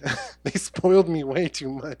spoiled me. They spoiled me way too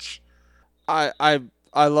much. I I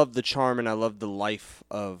I love the charm and I love the life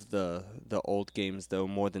of the old games though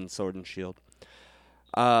more than Sword and Shield.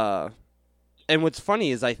 Uh and what's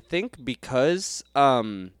funny is I think because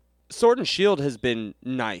Sword and Shield has been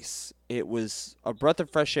nice. It was a breath of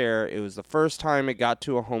fresh air. It was the first time it got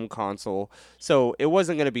to a home console, so it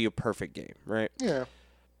wasn't going to be a perfect game, right? Yeah.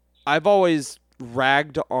 I've always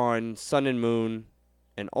ragged on Sun and Moon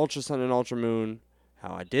and Ultra Sun and Ultra Moon,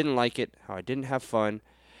 how I didn't like it, how I didn't have fun.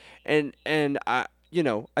 And I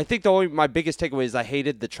I think my biggest takeaway is I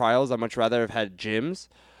hated the trials. I much rather have had gyms.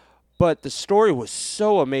 But the story was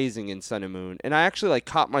so amazing in Sun and Moon, and I actually like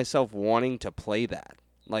caught myself wanting to play that.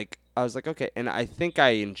 Like I was like, okay, and I think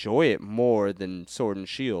I enjoy it more than Sword and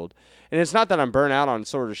Shield. And it's not that I'm burnt out on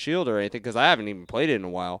Sword and Shield or anything because I haven't even played it in a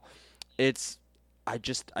while. It's I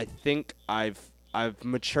think I've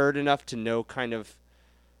matured enough to know kind of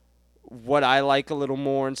what I like a little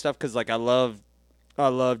more and stuff because like I love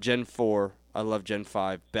Gen 4, I love Gen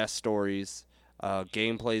 5, best stories,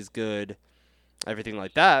 gameplay's good, everything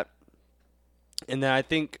like that. And then I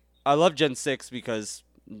think I love Gen 6 because,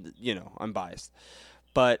 I'm biased.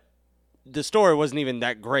 But the story wasn't even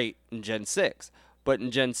that great in Gen 6. But in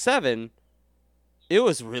Gen 7, it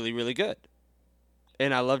was really, really good.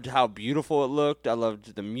 And I loved how beautiful it looked. I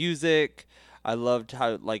loved the music. I loved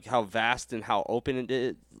how vast and how open it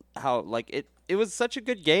is. How like it was such a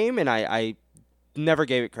good game, and I never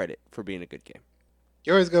gave it credit for being a good game.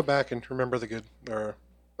 You always go back and remember the good, or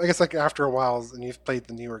I guess like after a while, and you've played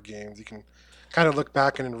the newer games, you can kind of look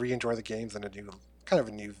back and re-enjoy the games in a new, kind of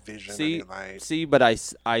a new vision, a See, new light. see, but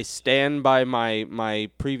I stand by my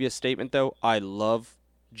previous statement though. I love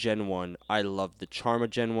Gen 1. I love the charm of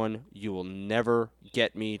Gen 1. You will never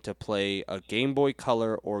get me to play a Game Boy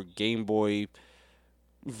Color or Game Boy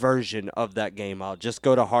version of that game. I'll just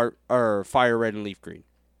go to Heart or Fire Red and Leaf Green.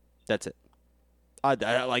 That's it.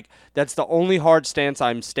 Like that's the only hard stance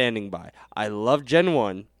I'm standing by. I love Gen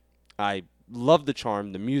 1. I love the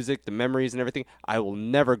charm, the music, the memories and everything. I will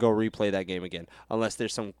never go replay that game again unless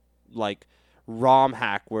there's some like ROM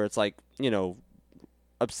hack where it's like,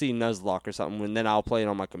 obscene Nuzlocke or something, and then I'll play it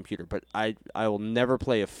on my computer. But I will never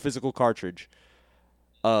play a physical cartridge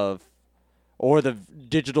of or the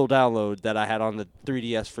digital download that I had on the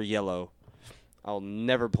 3DS for Yellow. I'll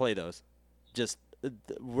never play those. Just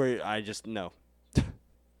where I just no.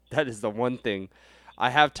 That is the one thing. I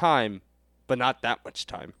have time, but not that much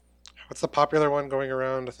time. What's the popular one going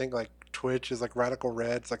around? I think like Twitch is like Radical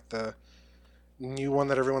Red. It's like the new one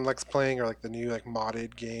that everyone likes playing, or like the new like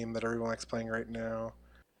modded game that everyone likes playing right now.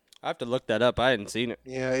 I have to look that up. I hadn't seen it.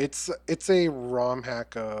 Yeah, it's a ROM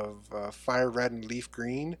hack of Fire Red and Leaf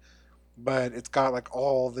Green, but it's got like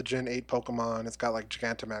all the Gen 8 Pokemon. It's got like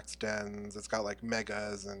Gigantamax dens. It's got like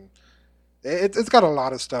Megas, and it's got a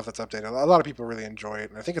lot of stuff that's updated. A lot of people really enjoy it,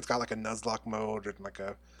 and I think it's got like a Nuzlocke mode and like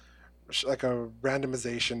a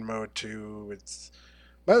randomization mode too.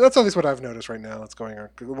 But that's at least what I've noticed right now. It's going on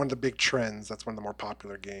one of the big trends. That's one of the more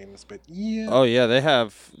popular games. But yeah, Oh yeah, they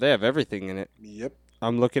have everything in it. yep.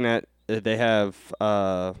 I'm looking at they have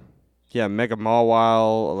Mega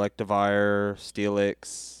Mawile, Electivire,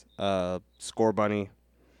 Steelix, Score Bunny.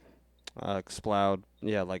 Exploud.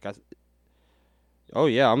 Yeah, oh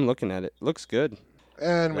yeah, I'm looking at it. Looks good.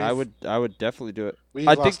 And I would definitely do it. we've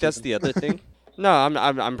I think lost that's Steven. the other thing. No,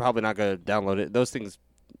 I'm probably not gonna download it. Those things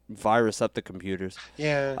virus up the computers.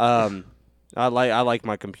 Yeah. Um, I like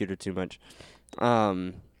my computer too much.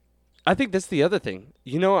 Um, I think that's the other thing.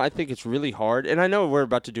 I think it's really hard, and I know we're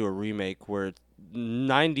about to do a remake where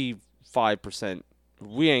 95%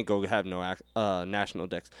 we ain't gonna have no national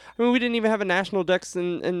decks. I mean, we didn't even have a national decks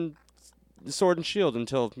in Sword and Shield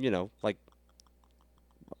until like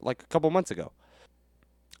a couple months ago.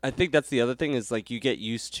 I think that's the other thing is like you get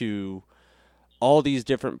used to all these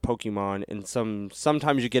different Pokemon, and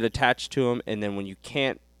sometimes you get attached to them, and then when you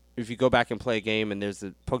can't, if you go back and play a game and there's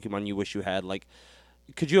a Pokemon you wish you had, like,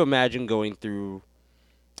 could you imagine going through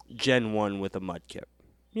Gen 1 with a Mudkip?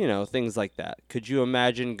 Things like that. Could you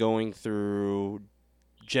imagine going through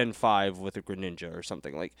Gen 5 with a Greninja or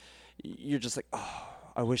something? Like, you're just like, oh,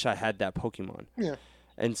 I wish I had that Pokemon. Yeah.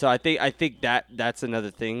 And so I think that's another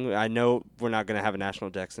thing. I know we're not going to have a National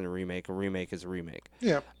Dex in a remake. A remake is a remake.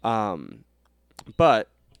 Yeah. But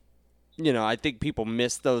I think people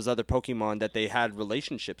miss those other Pokemon that they had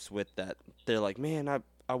relationships with that they're like, man,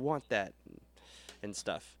 I want that and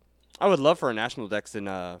stuff. I would love for a National Dex in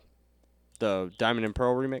the Diamond and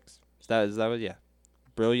Pearl remix. Is that what? Yeah,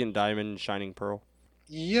 Brilliant Diamond, Shining Pearl.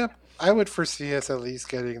 Yep. I would foresee us at least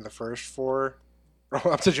getting the first four,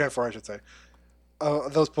 or up to Gen 4, I should say.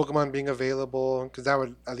 Those Pokemon being available, because that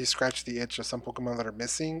would at least scratch the itch of some Pokemon that are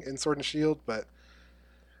missing in Sword and Shield, but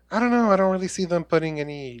I don't know. I don't really see them putting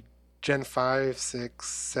any Gen 5, 6,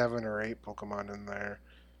 7, or 8 Pokemon in there.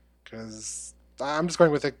 Because I'm just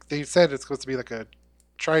going with it. They said it's supposed to be like a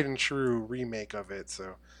tried and true remake of it,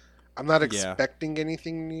 so I'm not Yeah. expecting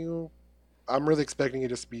anything new. I'm really expecting it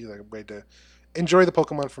just to be like a way to enjoy the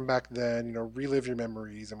Pokemon from back then, relive your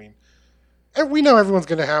memories. I mean, and we know everyone's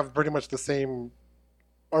going to have pretty much the same,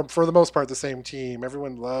 or for the most part, the same team.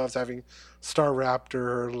 Everyone loves having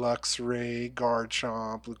Staraptor, Luxray,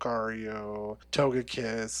 Garchomp, Lucario,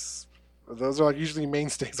 Togekiss. Those are like usually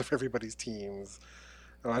mainstays of everybody's teams.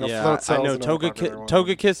 I know Yeah, Float I Cell's know another popular one.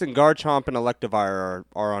 Togekiss and Garchomp and Electivire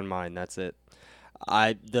are on mine. That's it.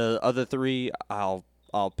 The other three I'll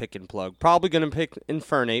pick and plug. Probably gonna pick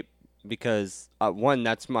Infernape because one,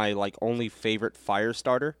 that's my like only favorite fire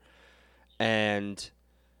starter, and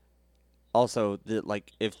also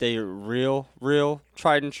like if they're real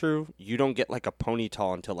tried and true, you don't get like a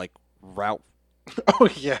Ponyta until like Route Oh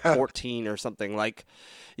yeah, 14 or something. Like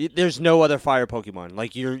there's no other fire Pokemon.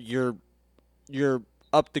 Like you're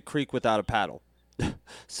up the creek without a paddle.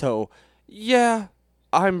 So yeah,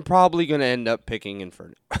 I'm probably gonna end up picking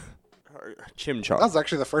Inferno. Or that Chimchar. was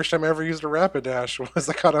actually the first time I ever used a Rapidash. Was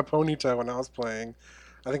I got a Ponyta when I was playing.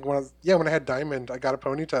 I think when I had Diamond, I got a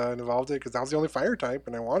Ponyta and evolved it because that was the only fire type,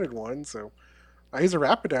 and I wanted one. So I used a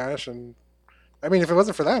Rapidash, and I mean, if it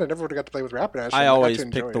wasn't for that, I never would have got to play with Rapidash. I And I got always to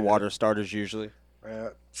enjoy pick the it. water starters usually.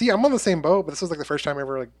 See, I'm on the same boat, but this was like the first time I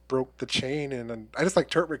ever like broke the chain, and I just like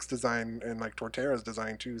Turtwig's design and like Torterra's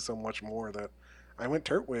design too so much more that I went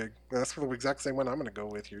Turtwig. And that's the exact same one I'm gonna go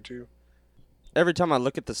with here too. Every time I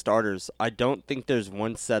look at the starters, I don't think there's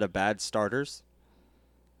one set of bad starters.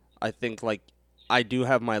 I think like I do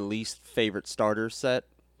have my least favorite starter set.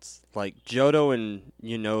 Like Johto and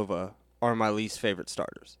Unova are my least favorite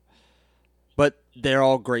starters. But they're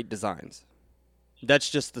all great designs. That's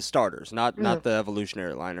just the starters, not Yeah. not the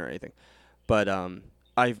evolutionary line or anything. But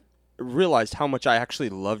I've realized how much I actually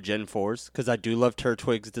love Gen 4s because I do love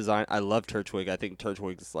Turtwig's design. I love Turtwig. I think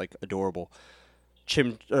Turtwig is like adorable.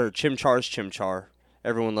 Chimchar's Chimchar.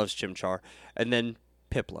 Everyone loves Chimchar. And then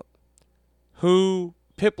Piplup. Who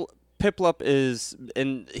Piplup is,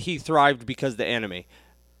 and he thrived because of the anime.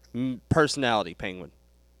 Personality Penguin.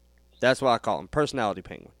 That's what I call him. Personality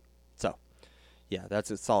Penguin. So, yeah,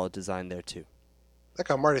 that's a solid design there too. Like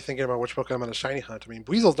I'm already thinking about which Pokemon I'm gonna shiny hunt. I mean,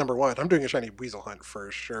 Weasel's number one. I'm doing a shiny Weasel hunt for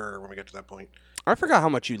sure when we get to that point. I forgot how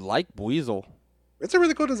much you like Weasel. It's a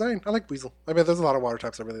really cool design. I like Weasel. I mean, there's a lot of water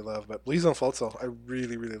types I really love, but Weasel and Floatzel I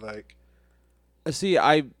really, really like. See,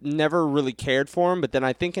 I never really cared for him, but then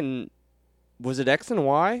I think was it X and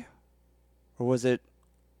Y? Or was it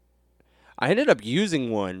I ended up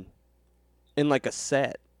using one in like a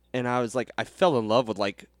set and I fell in love with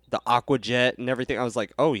like the Aqua Jet and everything. I was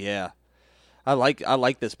like, "Oh yeah. I like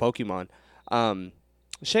this Pokemon." Um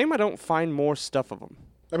Shame I don't find more stuff of them.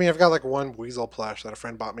 I mean, I've got like one Weasel plush that a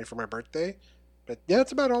friend bought me for my birthday, but yeah,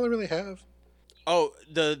 that's about all I really have. Oh,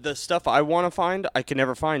 the stuff I want to find, I can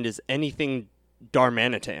never find is anything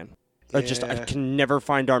Darmanitan. I Yeah. can never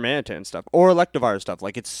find Darmanitan stuff or Electivire stuff.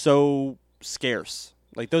 Like it's so scarce.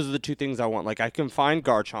 Like, those are the two things I want. Like, I can find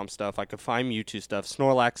Garchomp stuff. I can find Mewtwo stuff.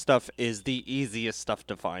 Snorlax stuff is the easiest stuff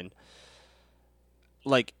to find.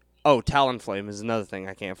 Like, Talonflame is another thing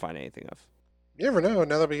I can't find anything of. You never know.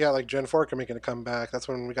 Now that we got like Gen 4 making a comeback, that's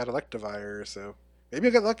when we got Electivire. So maybe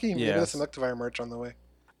I'll get lucky. Maybe there's some Electivire merch on the way.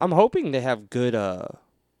 I'm hoping they have good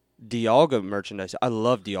Dialga merchandise. I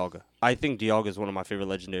love Dialga. I think Dialga is one of my favorite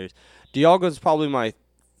legendaries. Dialga is probably my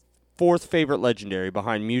fourth favorite legendary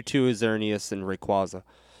behind Mewtwo, Xerneas, and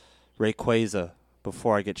Rayquaza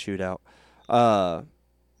before I get chewed out.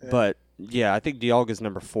 But, yeah, I think Dialga is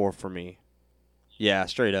number 4 for me. Yeah,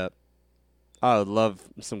 straight up. I would love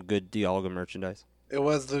some good Dialga merchandise. It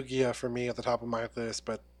was Lugia for me at the top of my list,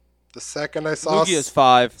 but the second I saw Lugia's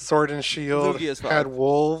 5. Sword and Shield Lugia's 5. had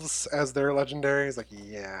wolves as their legendary, it's like,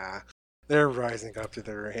 yeah, they're rising up to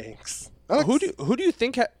their ranks. Who do you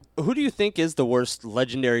think is the worst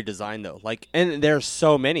legendary design though? Like, and there's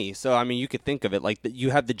so many. So I mean, you could think of it like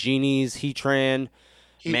you have the genies, Heatran,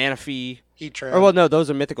 Manaphy. Heatran. Or well, no,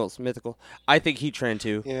 those are mythicals. Mythical. I think Heatran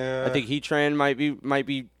too. Yeah. I think Heatran might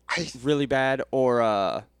be really bad.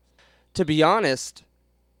 Or to be honest,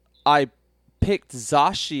 I picked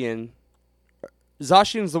Zacian.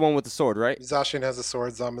 Zacian's the one with the sword, right? Zacian has the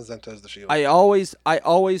sword. Zamazenta has the shield. I always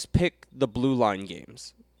pick the blue line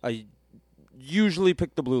games. I usually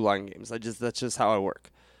pick the blue line games. That's just how I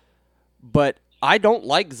work. But I don't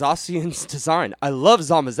like Zacian's design. I love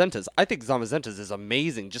Zamazenta's. I think Zamazenta's is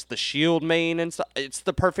amazing. Just the shield main and stuff. It's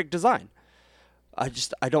the perfect design. I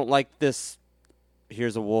don't like this.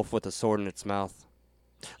 Here's a wolf with a sword in its mouth.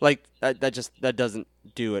 Like that doesn't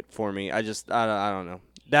do it for me. I don't know.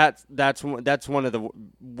 That's one of the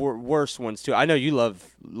worst ones too. I know you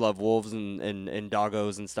love wolves and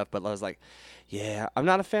doggos and stuff, but I was like, yeah, I'm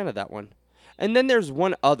not a fan of that one. And then there's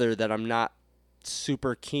one other that I'm not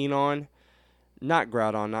super keen on. Not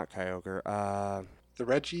Groudon, not Kyogre. The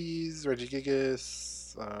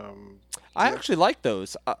Regigigas. I actually like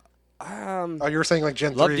those. You were saying like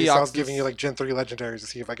Gen 3, so I was giving you like Gen 3 legendaries to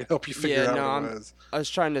see if I can help you figure out what it was.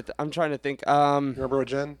 I'm trying to think. You remember what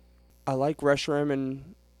gen? I like Reshiram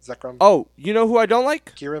and Zekrom. Oh, you know who I don't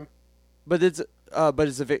like? Kyurem. But that's a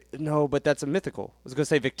mythical. I was gonna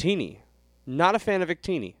say Victini. Not a fan of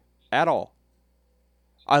Victini at all.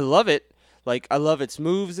 I love it. Like, I love its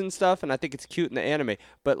moves and stuff, and I think it's cute in the anime.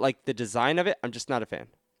 But, like, the design of it, I'm just not a fan.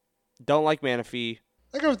 Don't like Manaphy.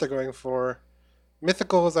 I get what they're going for.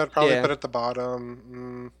 Mythicals, I'd probably put at the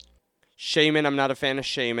bottom. Shaman, I'm not a fan of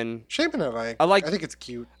Shaman. Shaman, I think it's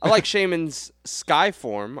cute. I like Shaman's Sky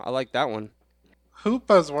form. I like that one.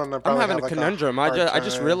 Hoopa's one that probably I'm having a conundrum. I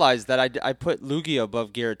just realized that I put Lugia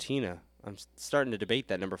above Giratina. I'm starting to debate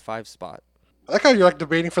that number 5 spot. I like how you're like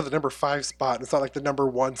debating for the number 5 spot. It's not like the number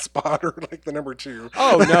 1 spot or like the number 2.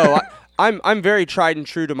 Oh no, I'm very tried and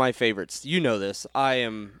true to my favorites. You know this.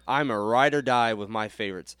 I'm a ride or die with my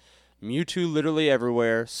favorites. Mewtwo literally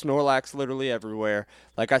everywhere. Snorlax literally everywhere.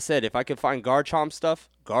 Like I said, if I could find Garchomp stuff,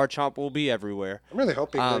 Garchomp will be everywhere. I'm really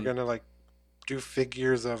hoping they're gonna like do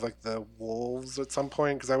figures of like the wolves at some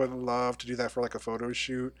point, because I would love to do that for like a photo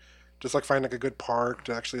shoot. Just like find like a good park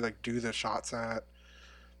to actually like do the shots at.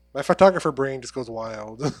 My photographer brain just goes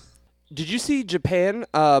wild. Did you see Japan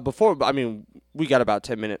before? I mean, we got about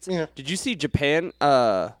 10 minutes. Yeah. Did you see Japan?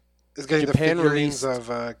 Is getting Japan the figurines released of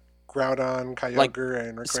Groudon, Kyogre,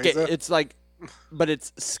 and Rayquaza. It's like, but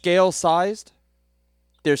it's scale sized.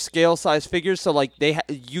 They're scale sized figures, so like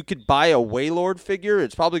you could buy a Wailord figure.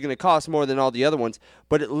 It's probably going to cost more than all the other ones,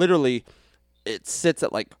 but it sits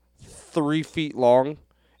at like 3 feet long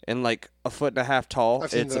and like 1.5 feet tall.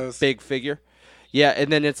 It's a big figure. Yeah,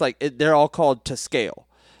 and then it's like they're all called to scale,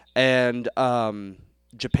 and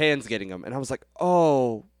Japan's getting them, and I was like,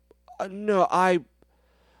 oh no, I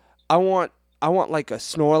want like a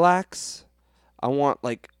Snorlax, I want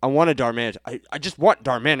a Darmanitan. I just want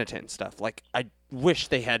Darmanitan stuff. Like I wish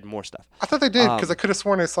they had more stuff. I thought they did, because I could have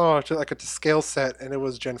sworn I saw like a to-scale set and it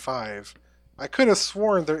was Gen 5. I could have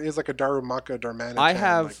sworn there is like a Darumaka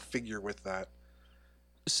Darmanitan figure with that.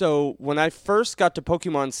 So when I first got to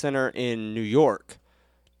Pokemon Center in New York,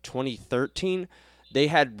 2013, they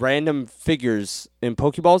had random figures in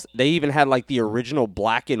Pokeballs. They even had like the original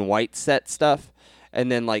black and white set stuff,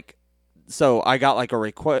 and then like, so I got like a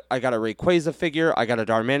Rayquaza figure, I got a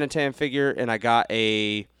Darmanitan figure, and I got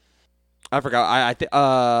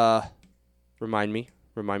remind me,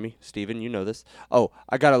 Steven, you know this. Oh,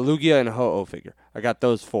 I got a Lugia and a Ho-Oh figure. I got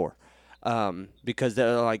those 4, because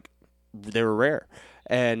they were rare.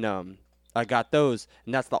 And I got those,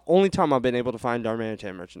 and that's the only time I've been able to find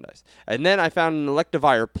Darmanitan merchandise. And then I found an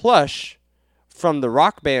Electivire plush from the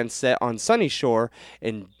Rock Band set on Sunny Shore,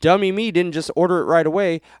 and dummy me didn't just order it right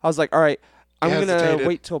away. I was like, all right, I'm going to hesitated.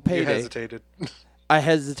 wait till You payday. hesitated. I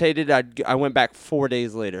hesitated. I went back 4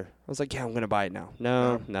 days later. I was like, yeah, I'm going to buy it now.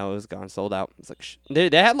 No. No, it was gone. Sold out. It's like, they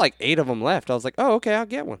had like 8 of them left. I was like, oh, okay, I'll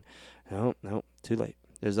get one. No, too late.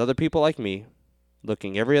 There's other people like me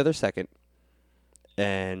looking every other second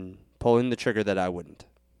and pulling the trigger that I wouldn't.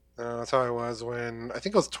 That's how I was when I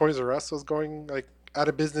think it was Toys R Us was going like out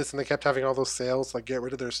of business, and they kept having all those sales, like get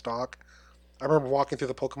rid of their stock. I remember walking through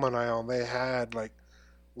the Pokemon aisle, and they had like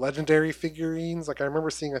legendary figurines. Like I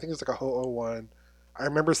remember seeing, I think it was like a Ho-Oh one. I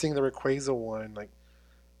remember seeing the Rayquaza one. Like,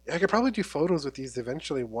 yeah, I could probably do photos with these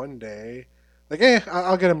eventually one day. Like,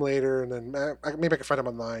 I'll get them later, and then maybe I can find them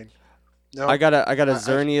online. No, I got a I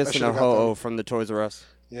Xerneas and a should've got Ho-Oh them. from the Toys R Us.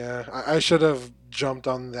 Yeah, I should have jumped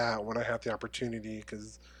on that when I had the opportunity,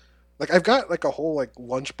 because like I've got like a whole like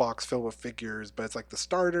lunchbox filled with figures, but it's like the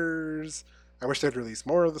starters. I wish they'd release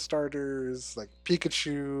more of the starters, like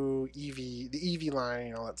Pikachu, Eevee, the Eevee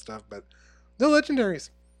line, all that stuff. But no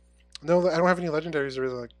legendaries. No, I don't have any legendaries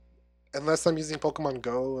really. Like, unless I'm using Pokemon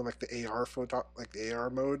Go and like the AR photo, like the AR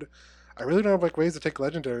mode. I really don't have like ways to take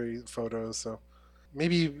legendary photos. So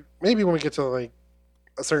maybe when we get to like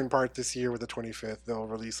a certain part this year with the 25th, they'll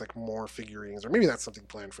release like more figurines, or maybe that's something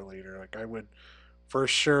planned for later. Like I would for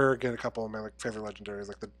sure get a couple of my like favorite legendaries,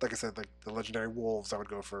 like I said, like the legendary wolves. I would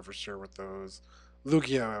go for sure with those.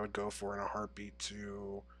 Lugia, I would go for in a heartbeat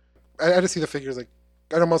too. I just see the figures like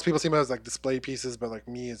I know most people see them as like display pieces, but like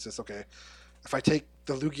me, it's just okay. If I take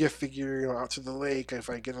the Lugia figure, out to the lake, if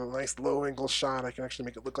I get a nice low angle shot, I can actually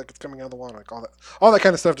make it look like it's coming out of the water. Like all that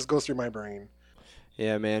kind of stuff just goes through my brain.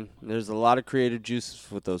 Yeah, man. There's a lot of creative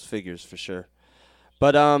juices with those figures for sure.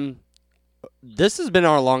 But this has been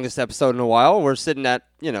our longest episode in a while. We're sitting at,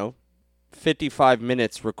 55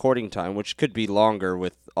 minutes recording time, which could be longer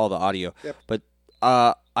with all the audio. Yep. But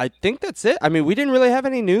I think that's it. I mean, we didn't really have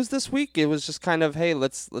any news this week. It was just kind of, hey,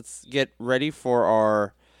 let's get ready for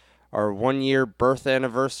our 1 year birth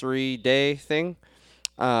anniversary day thing.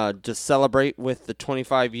 To celebrate with the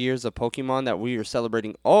 25 years of Pokemon that we are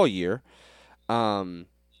celebrating all year. And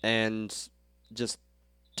just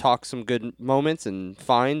talk some good moments and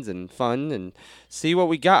finds and fun and see what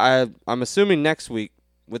we got. I'm assuming next week,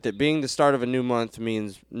 with it being the start of a new month,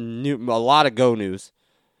 means a lot of Go news.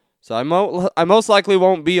 So I most likely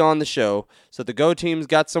won't be on the show. So the Go team's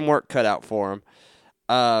got some work cut out for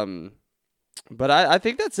them. But I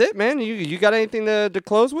think that's it, man. You got anything to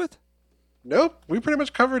close with? Nope, we pretty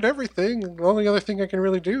much covered everything. The only other thing I can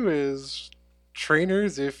really do is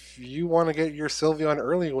trainers, if you want to get your Sylveon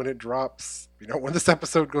early when it drops, when this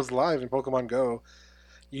episode goes live in Pokemon Go,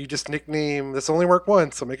 you just nickname, this only work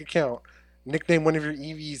once, so make it count. Nickname one of your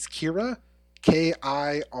Eevees Kira,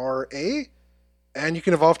 Kira, and you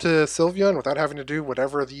can evolve to Sylveon without having to do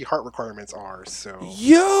whatever the heart requirements are. So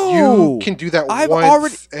you can do that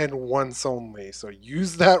once and once only. So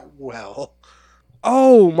use that well.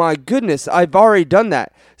 Oh my goodness, I've already done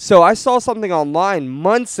that. So I saw something online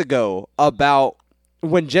months ago about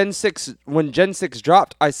when Gen 6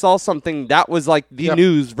 dropped. I saw something that was like the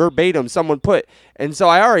news verbatim someone put. And so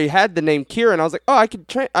I already had the name Kira, and I was like, "Oh, I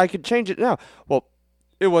could change it now." Well,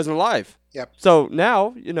 it wasn't live. Yep. So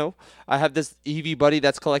now, I have this Eevee buddy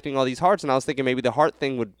that's collecting all these hearts, and I was thinking maybe the heart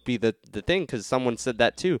thing would be the thing, cuz someone said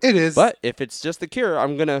that too. It is. But if it's just the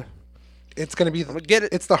Kira, it's going to be get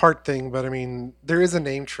it. It's the heart thing, but I mean, there is a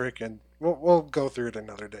name trick, and we'll go through it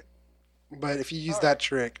another day. But if you use that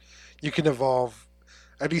trick, you can evolve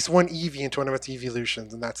at least one Eevee into one of its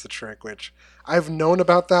evolutions, and that's the trick, which I've known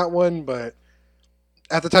about that one, but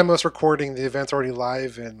at the time of us recording, the event's already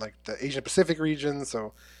live in like the Asian Pacific region,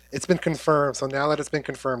 so it's been confirmed. So now that it's been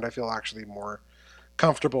confirmed, I feel actually more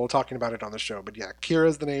comfortable talking about it on the show. But yeah,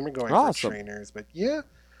 Kira's the name we're going for trainers. But yeah,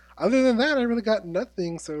 other than that, I really got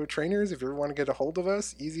nothing. So trainers, if you ever want to get a hold of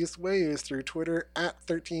us, easiest way is through Twitter at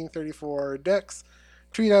 1334dex.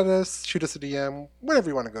 Tweet at us, shoot us a DM, whatever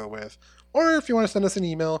you want to go with. Or if you want to send us an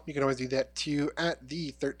email, you can always do that too at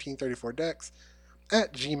the1334dex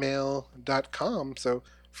at gmail.com. So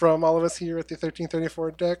from all of us here at the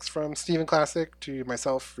 1334 Dex, from Steven Classic to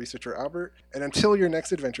myself, researcher Albert, and until your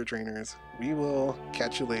next adventure, trainers, we will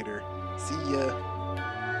catch you later. See ya.